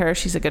connection with her.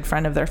 She's a good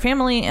friend of their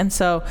family. And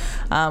so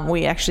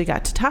we actually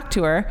got to talk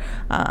to her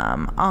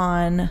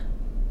on...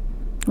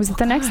 Was it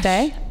the next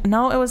day?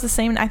 No, it was the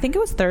same. I think it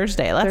was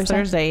Thursday. Last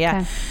Thursday,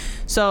 yeah. Okay.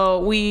 So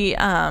we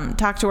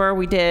talked to her.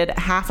 We did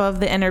half of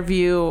the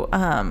interview,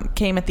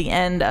 came at the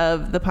end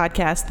of the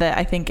podcast that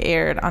I think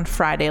aired on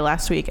Friday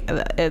last week,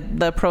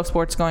 the Pro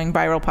Sports Going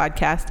Viral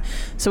podcast.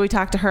 So we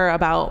talked to her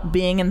about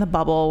being in the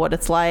bubble, what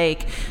it's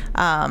like,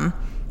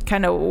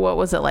 kind of what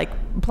was it like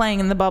playing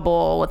in the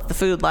bubble, what's the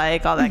food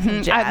like, all that kind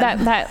of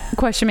jazz. That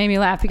question made me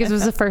laugh because it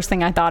was the first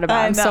thing I thought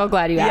about. I'm so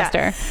glad you asked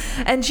her.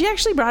 And she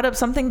actually brought up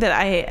something that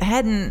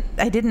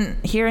I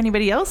didn't hear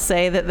anybody else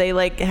say, that they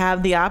like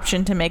have the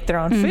option to make their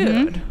own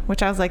food,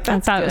 which I was like,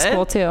 that's good. I thought it was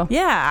cool too.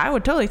 Yeah, I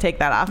would totally take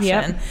that option.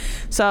 Yep.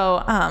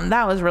 So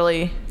that was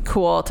really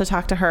cool to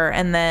talk to her,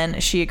 and then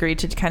she agreed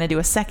to kind of do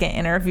a second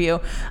interview,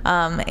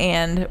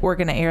 and we're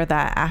going to air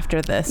that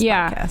after this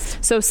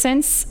podcast. So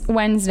since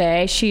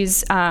Wednesday,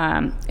 she's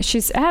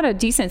had a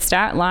decent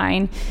stat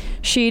line.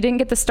 She didn't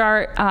get the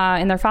start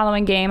in their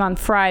following game on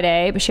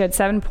Friday, but she had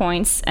 7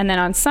 points. And then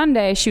on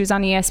Sunday, she was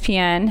on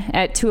ESPN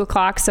at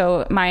 2:00.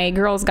 So my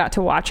girls got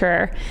to watch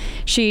her.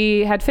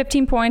 She had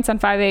 15 points on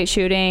 5-8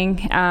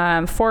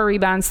 shooting, 4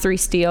 rebounds, 3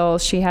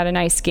 steals. She had a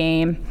nice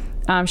game.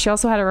 She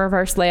also had a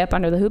reverse layup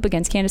under the hoop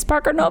against Candace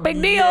Parker. No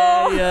big deal.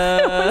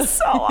 Yeah. It was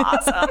so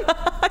awesome.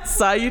 I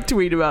saw you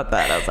tweet about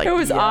that. I was like, it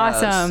was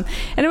awesome.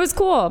 And it was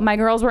cool. My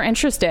girls were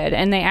interested,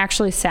 and they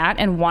actually sat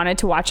and wanted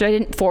to watch it. I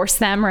didn't force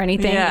them or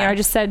anything. Yeah. You know, I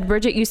just said,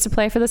 Bridget used to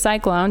play for the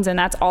Cyclones, and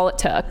that's all it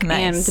took. Nice.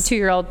 And the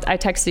 2-year-old, I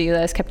texted you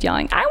this, kept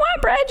yelling, I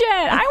want Bridget.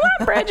 I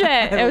want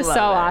Bridget. It was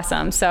so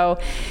awesome. So,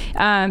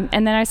 and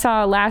then I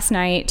saw last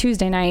night,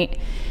 Tuesday night,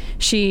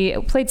 She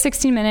played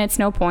 16 minutes,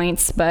 no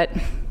points, but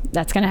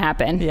that's going to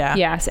happen. Yeah.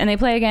 Yes. And they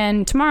play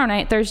again tomorrow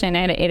night, Thursday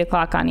night at 8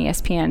 o'clock on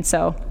ESPN.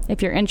 So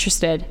if you're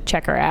interested,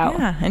 check her out.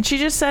 Yeah. And she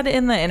just said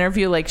in the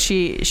interview, like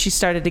she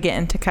started to get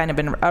into kind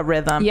of a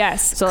rhythm.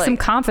 Yes. So some like,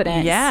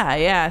 confidence. Yeah.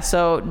 Yeah.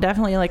 So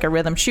definitely like a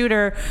rhythm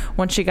shooter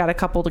when she got a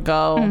couple to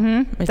go.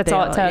 Mm-hmm. That's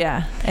all it took.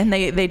 Yeah. And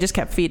they just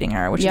kept feeding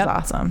her, which is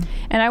awesome.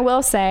 And I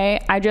will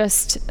say, I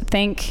just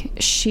think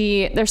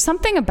there's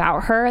something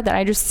about her that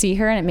I just see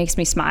her and it makes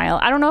me smile.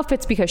 I don't know if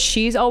it's because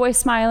she's always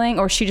smiling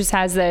or she just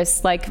has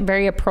this like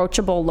very approachable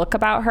look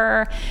about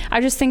her. I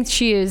just think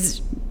she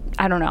is,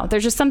 I don't know.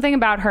 There's just something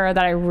about her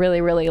that I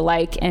really, really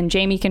like. And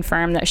Jamie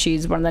confirmed that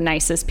she's one of the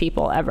nicest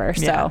people ever.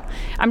 Yeah. So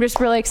I'm just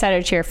really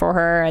excited to cheer for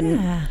her. And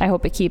I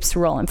hope it keeps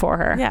rolling for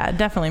her. Yeah,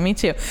 definitely. Me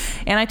too.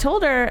 And I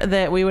told her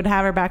that we would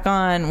have her back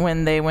on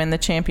when they win the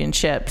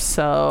championship.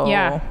 So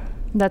yeah,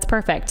 that's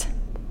perfect.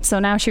 So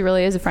now she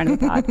really is a friend of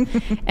the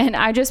pod. And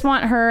I just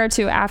want her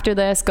to, after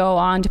this, go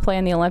on to play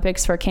in the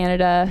Olympics for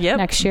Canada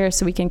next year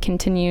so we can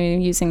continue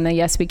using the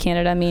Yes We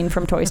Canada meme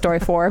from Toy Story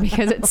 4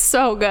 because it's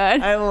so good.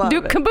 I love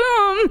it.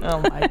 Kaboom!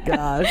 Oh my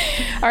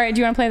gosh. All right,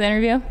 do you want to play the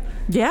interview?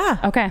 Yeah.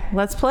 Okay.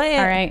 Let's play it.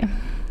 All right.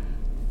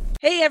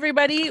 Hey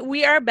everybody,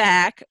 we are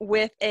back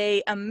with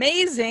a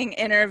amazing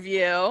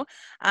interview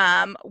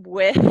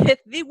with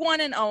the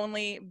one and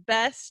only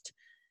best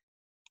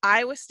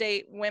Iowa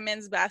State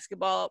women's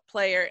basketball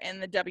player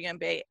in the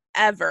WNBA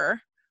ever,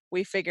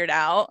 we figured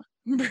out.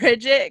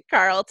 Bridget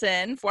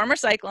Carleton, former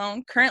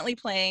Cyclone, currently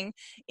playing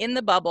in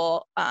the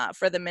bubble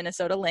for the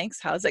Minnesota Lynx.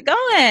 How's it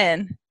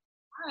going?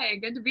 Hi,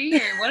 good to be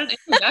here. What an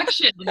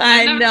introduction.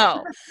 I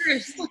know.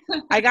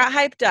 I got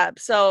hyped up.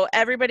 So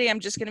everybody, I'm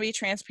just going to be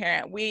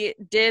transparent. We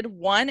did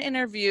one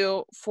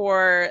interview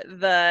for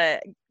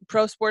the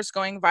Pro Sports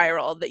Going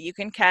Viral that you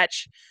can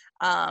catch.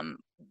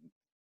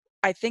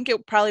 I think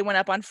it probably went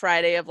up on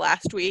Friday of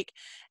last week.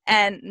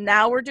 And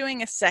now we're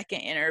doing a second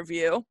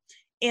interview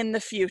in the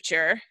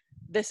future.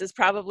 This is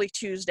probably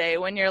Tuesday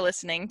when you're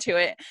listening to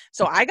it.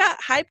 So I got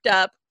hyped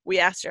up. We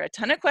asked her a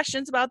ton of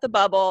questions about the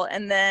bubble,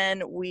 and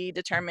then we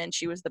determined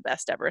she was the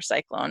best ever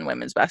Cyclone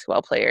women's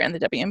basketball player in the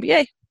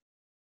WNBA.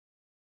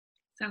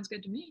 Sounds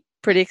good to me.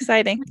 Pretty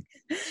exciting.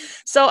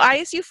 So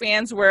ISU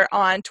fans were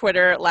on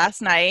Twitter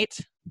last night,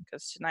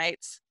 because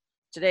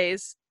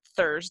today's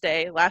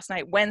Thursday, last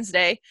night,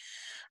 Wednesday.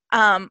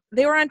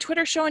 They were on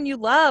Twitter showing you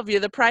love.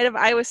 You're the pride of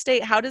Iowa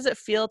State. How does it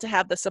feel to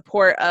have the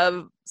support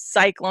of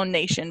Cyclone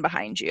Nation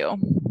behind you?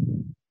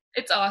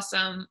 It's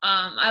awesome.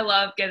 I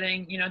love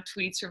getting,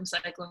 tweets from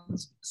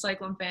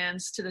Cyclone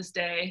fans to this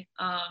day,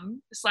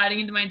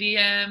 sliding into my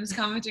DMs,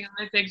 commenting on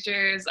my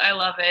pictures. I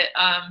love it.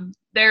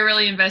 They're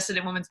really invested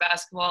in women's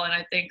basketball, and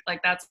I think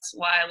that's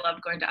why I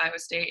love going to Iowa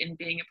State and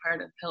being a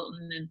part of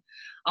Hilton and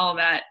all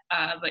that.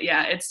 But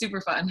yeah, it's super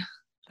fun.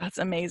 That's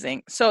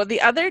amazing. So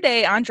the other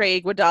day, Andre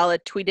Iguodala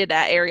tweeted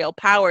at Ariel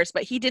Powers,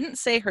 but he didn't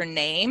say her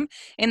name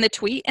in the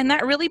tweet, and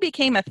that really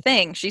became a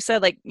thing. She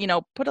said,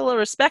 put a little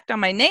respect on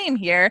my name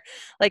here,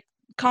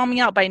 call me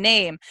out by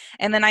name.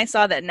 And then I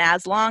saw that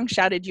Naz Long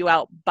shouted you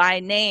out by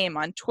name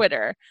on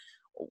Twitter.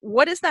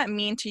 What does that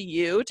mean to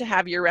you to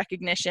have your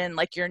recognition,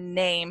 your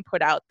name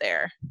put out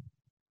there?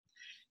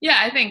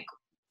 Yeah,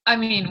 I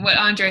mean, what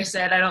Andre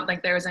said, I don't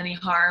think there was any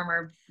harm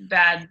or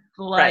bad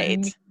blood.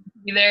 Right.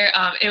 Either.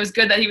 It was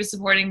good that he was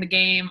supporting the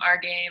game, our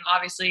game.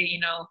 Obviously,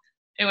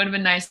 it would have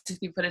been nice if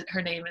you put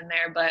her name in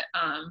there. But,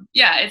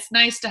 yeah, it's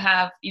nice to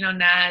have,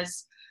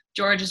 Naz,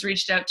 George has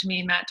reached out to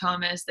me, Matt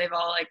Thomas. They've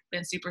all,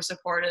 been super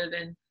supportive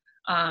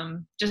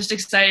and just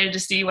excited to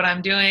see what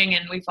I'm doing,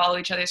 and we follow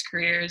each other's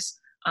careers.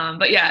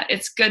 But, yeah,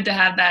 it's good to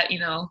have that,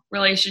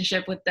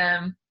 relationship with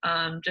them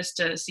just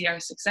to see our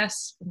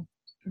success.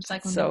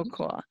 So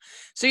cool.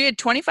 So you had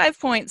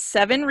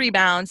 25.7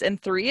 rebounds and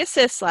 3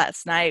 assists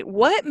last night.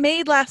 What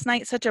made last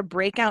night such a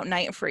breakout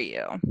night for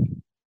you?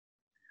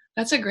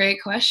 That's a great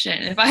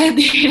question. If I had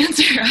the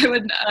answer, I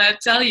would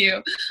tell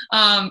you.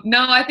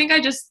 No, I think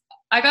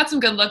I got some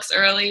good looks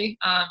early.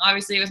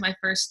 Obviously, it was my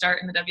first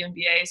start in the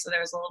WNBA, so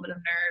there was a little bit of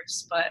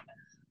nerves. But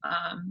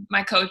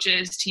my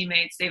coaches,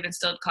 teammates, they've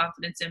instilled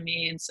confidence in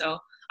me. And so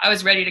I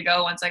was ready to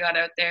go once I got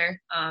out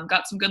there.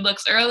 Got some good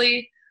looks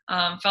early.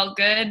 Felt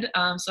good.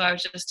 So I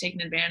was just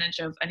taking advantage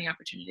of any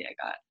opportunity I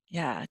got.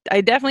 Yeah,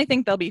 I definitely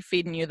think they'll be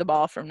feeding you the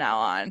ball from now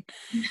on.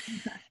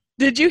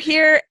 Did you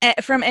hear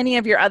from any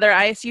of your other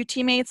ISU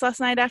teammates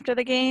last night after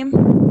the game?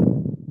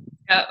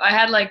 Yeah, I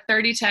had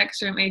 30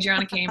 texts from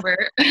Adriana Camber.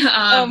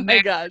 Oh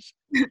my gosh.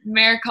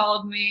 Mare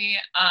called me,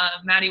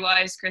 Maddie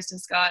Wise, Kristen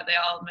Scott, they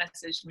all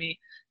messaged me.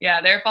 Yeah,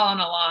 they're following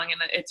along,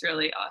 and it's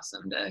really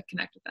awesome to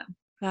connect with them.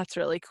 That's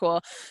really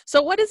cool.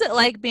 So what is it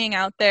like being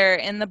out there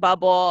in the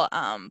bubble,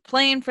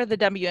 playing for the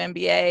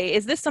WNBA?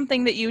 Is this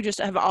something that you just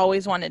have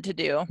always wanted to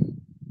do?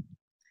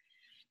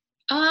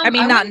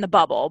 Not in the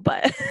bubble,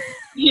 but.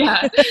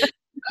 Yeah.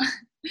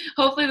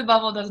 Hopefully the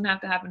bubble doesn't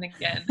have to happen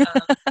again.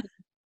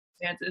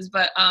 Chances.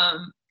 But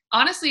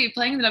honestly,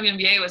 playing in the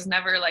WNBA was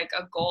never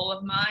a goal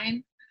of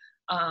mine.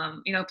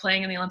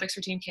 Playing in the Olympics for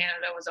Team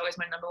Canada was always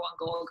my number one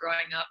goal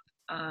growing up,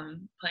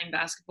 playing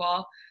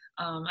basketball.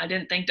 I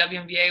didn't think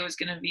WNBA was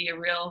going to be a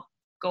real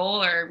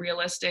goal or a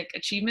realistic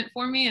achievement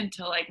for me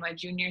until like my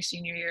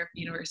senior year of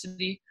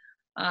university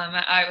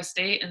at Iowa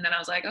State. And then I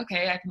was like,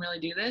 okay, I can really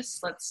do this.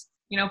 Let's,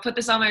 put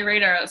this on my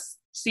radar. Let's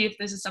see if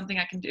this is something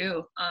I can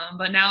do.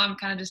 But now I'm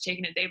kind of just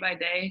taking it day by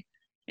day,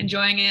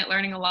 enjoying it,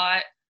 learning a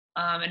lot.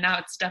 And now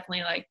it's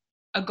definitely like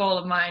a goal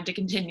of mine to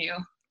continue.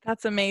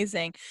 That's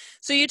amazing.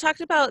 So you talked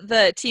about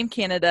the Team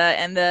Canada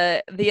and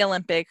the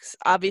Olympics,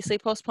 obviously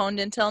postponed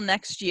until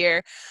next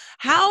year.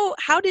 How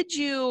did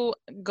you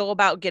go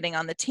about getting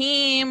on the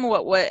team?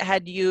 What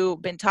had you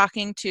been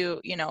talking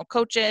to,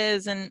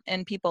 coaches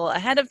and people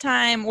ahead of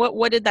time?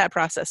 What did that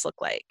process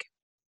look like?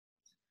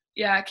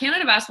 Yeah,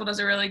 Canada Basketball does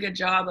a really good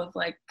job of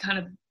like kind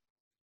of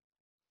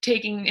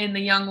taking in the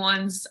young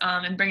ones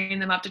and bringing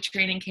them up to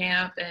training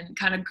camp and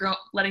kind of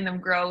letting them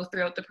grow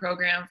throughout the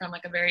program from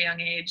like a very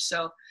young age.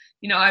 So,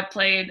 I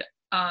played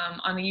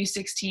on the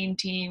U16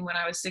 team when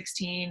I was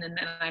 16, and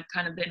then I've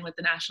kind of been with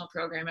the national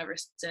program ever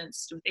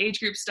since with age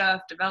group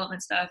stuff,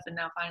 development stuff, and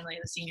now finally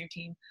the senior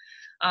team.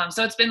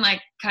 So it's been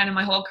like kind of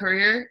my whole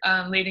career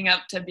leading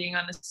up to being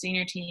on the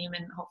senior team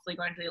and hopefully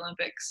going to the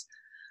Olympics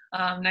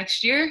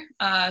next year.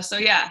 So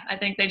yeah, I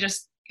think they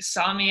just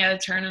saw me at a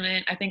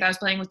tournament. I think I was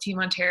playing with Team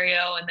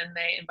Ontario, and then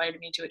they invited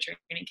me to a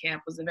training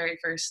camp. Was the very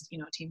first,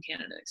 Team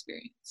Canada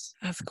experience.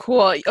 That's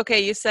cool. Okay,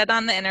 you said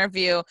on the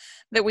interview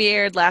that we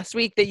aired last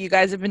week that you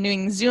guys have been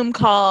doing Zoom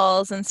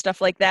calls and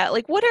stuff like that.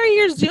 Like, what are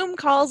your Zoom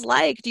calls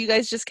like? Do you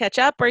guys just catch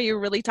up, or are you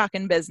really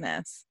talking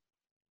business?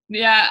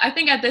 Yeah, I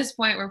think at this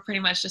point we're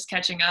pretty much just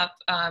catching up,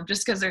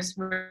 just because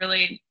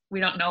we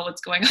don't know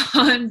what's going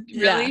on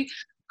really,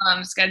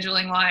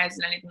 scheduling wise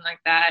and anything like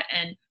that.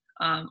 And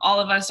all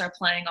of us are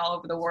playing all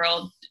over the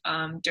world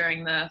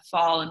during the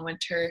fall and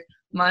winter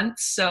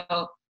months. So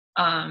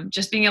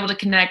just being able to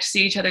connect,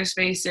 see each other's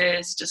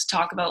faces, just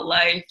talk about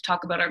life,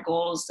 talk about our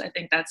goals. I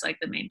think that's like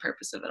the main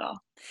purpose of it all.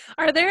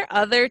 Are there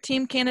other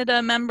Team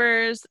Canada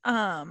members,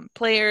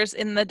 players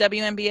in the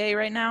WNBA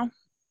right now?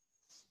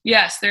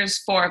 Yes, there's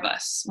 4 of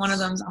us. One of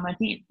them's on my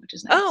team, which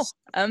is nice. Oh,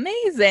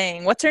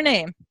 amazing. What's her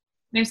name?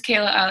 Name's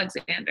Kayla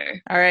Alexander.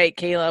 All right,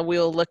 Kayla, we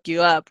will look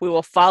you up. We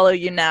will follow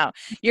you now.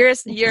 You're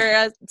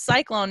a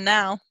Cyclone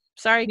now.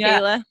 Sorry, yeah.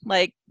 Kayla.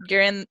 Like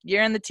you're in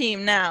the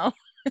team now.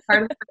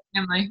 Part of the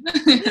family.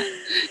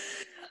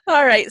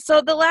 All right.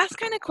 So the last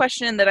kind of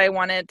question that I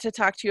wanted to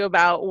talk to you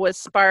about was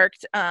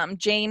sparked.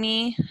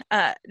 Jamie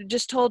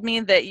just told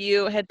me that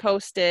you had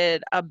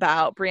posted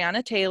about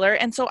Breonna Taylor.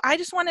 And so I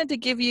just wanted to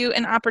give you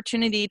an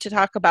opportunity to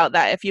talk about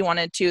that if you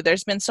wanted to.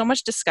 There's been so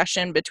much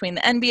discussion between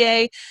the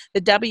NBA,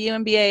 the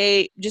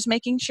WNBA, just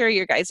making sure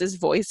your guys'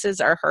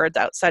 voices are heard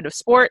outside of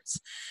sports.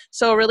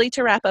 So really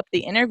to wrap up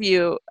the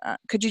interview,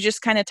 could you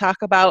just kind of talk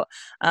about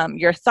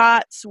your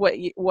thoughts,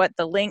 what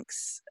the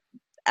links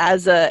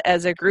as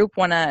a group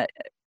want to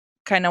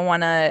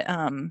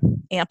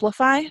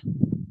amplify?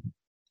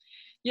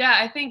 Yeah,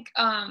 I think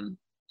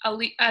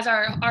as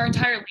our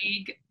entire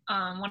league,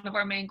 one of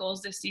our main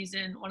goals this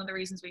season, one of the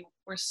reasons we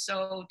were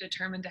so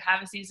determined to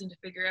have a season, to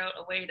figure out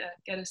a way to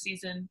get a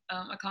season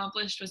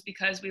accomplished, was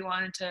because we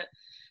wanted to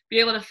be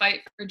able to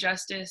fight for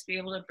justice, be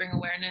able to bring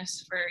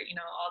awareness for,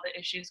 all the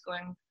issues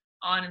going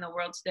on in the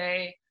world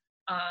today.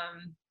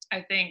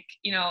 I think,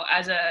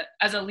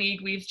 as a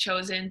league, we've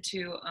chosen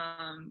to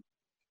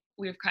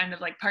we've kind of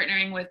like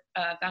partnering with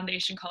a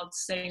foundation called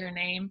Say Her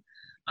Name.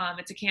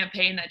 It's a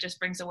campaign that just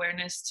brings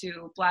awareness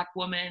to Black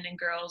women and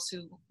girls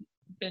who've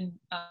been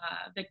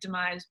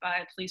victimized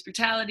by police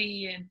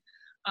brutality,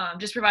 and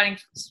just providing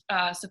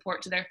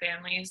support to their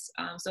families.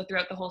 So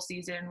throughout the whole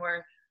season,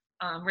 we're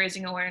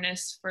raising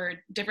awareness for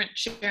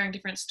sharing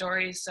different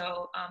stories.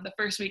 So the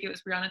first week it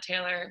was Breonna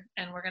Taylor,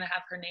 and we're going to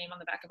have her name on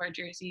the back of our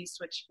jerseys,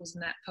 which was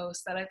in that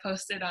post that I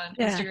posted on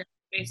Instagram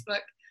and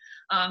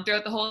Facebook.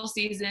 Throughout the whole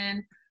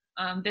season,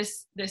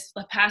 this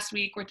past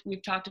week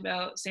we've talked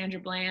about Sandra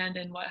Bland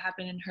and what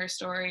happened in her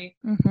story.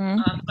 Mm-hmm.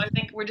 I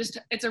think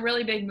it's a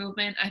really big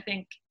movement. I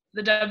think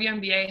the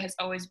WNBA has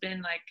always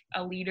been like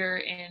a leader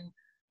in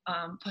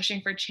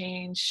pushing for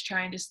change,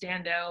 trying to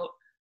stand out,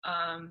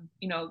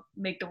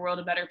 make the world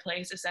a better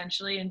place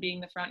essentially, and being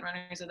the front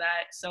runners of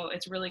that. So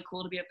it's really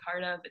cool to be a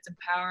part of. It's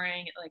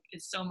empowering.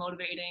 It's so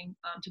motivating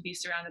to be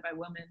surrounded by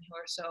women who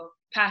are so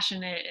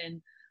passionate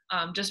and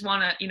just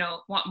want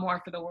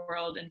more for the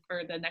world and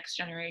for the next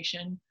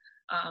generation.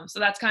 So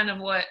that's kind of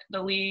what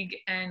the league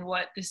and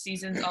what this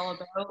season's all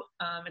about.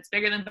 It's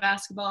bigger than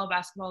basketball.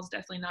 Basketball is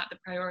definitely not the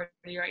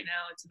priority right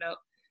now. It's about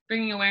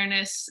bringing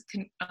awareness,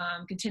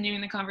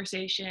 continuing the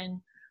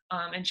conversation,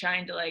 and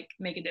trying to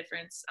make a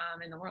difference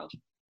in the world.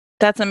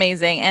 That's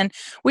amazing. And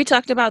we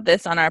talked about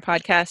this on our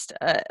podcast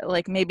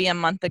maybe a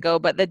month ago,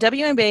 but the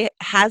WNBA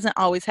hasn't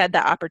always had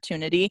that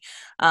opportunity.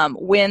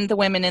 When the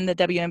women in the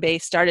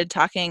WNBA started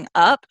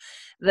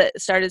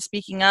started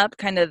speaking up,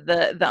 kind of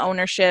the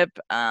ownership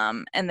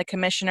and the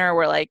commissioner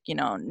were like,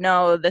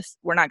 no,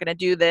 we're not going to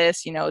do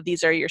this.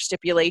 These are your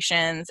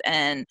stipulations.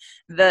 And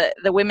the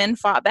women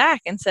fought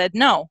back and said,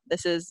 no,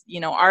 this is,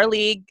 our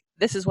league.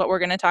 This is what we're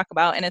going to talk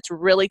about. And it's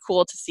really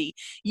cool to see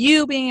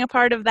you being a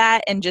part of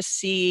that and just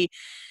see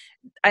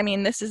I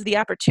mean, this is the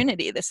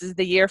opportunity. This is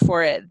the year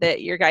for it,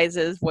 that your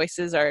guys'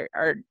 voices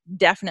are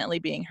definitely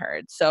being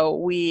heard. So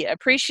we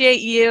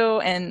appreciate you,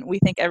 and we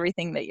think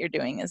everything that you're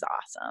doing is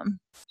awesome.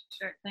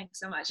 Sure. Thanks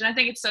so much. And I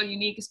think it's so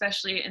unique,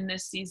 especially in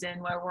this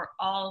season where we're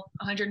all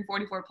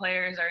 144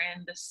 players are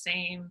in the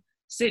same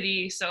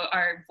city. So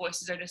our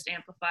voices are just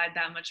amplified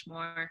that much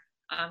more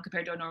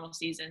compared to a normal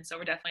season. So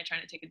we're definitely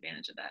trying to take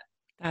advantage of that.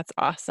 That's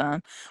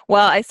awesome.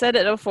 Well, I said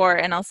it before,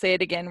 and I'll say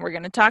it again. We're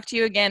going to talk to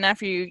you again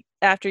after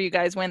you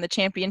guys win the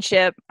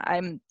championship.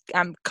 I'm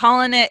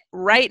calling it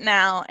right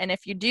now. And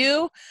if you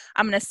do,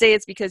 I'm going to say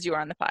it's because you were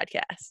on the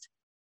podcast.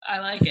 I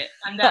like it.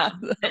 I'm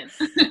down.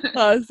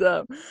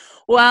 Awesome.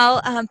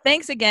 Well,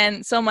 thanks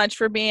again so much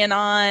for being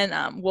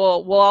on.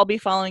 We'll all be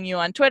following you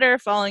on Twitter,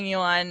 following you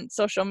on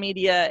social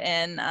media,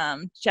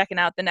 and checking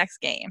out the next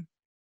game.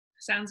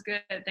 Sounds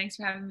good. Thanks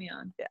for having me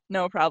on. Yeah,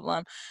 no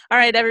problem. All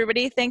right,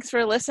 everybody. Thanks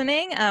for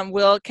listening.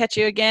 We'll catch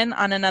you again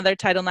on another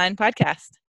Title IX podcast.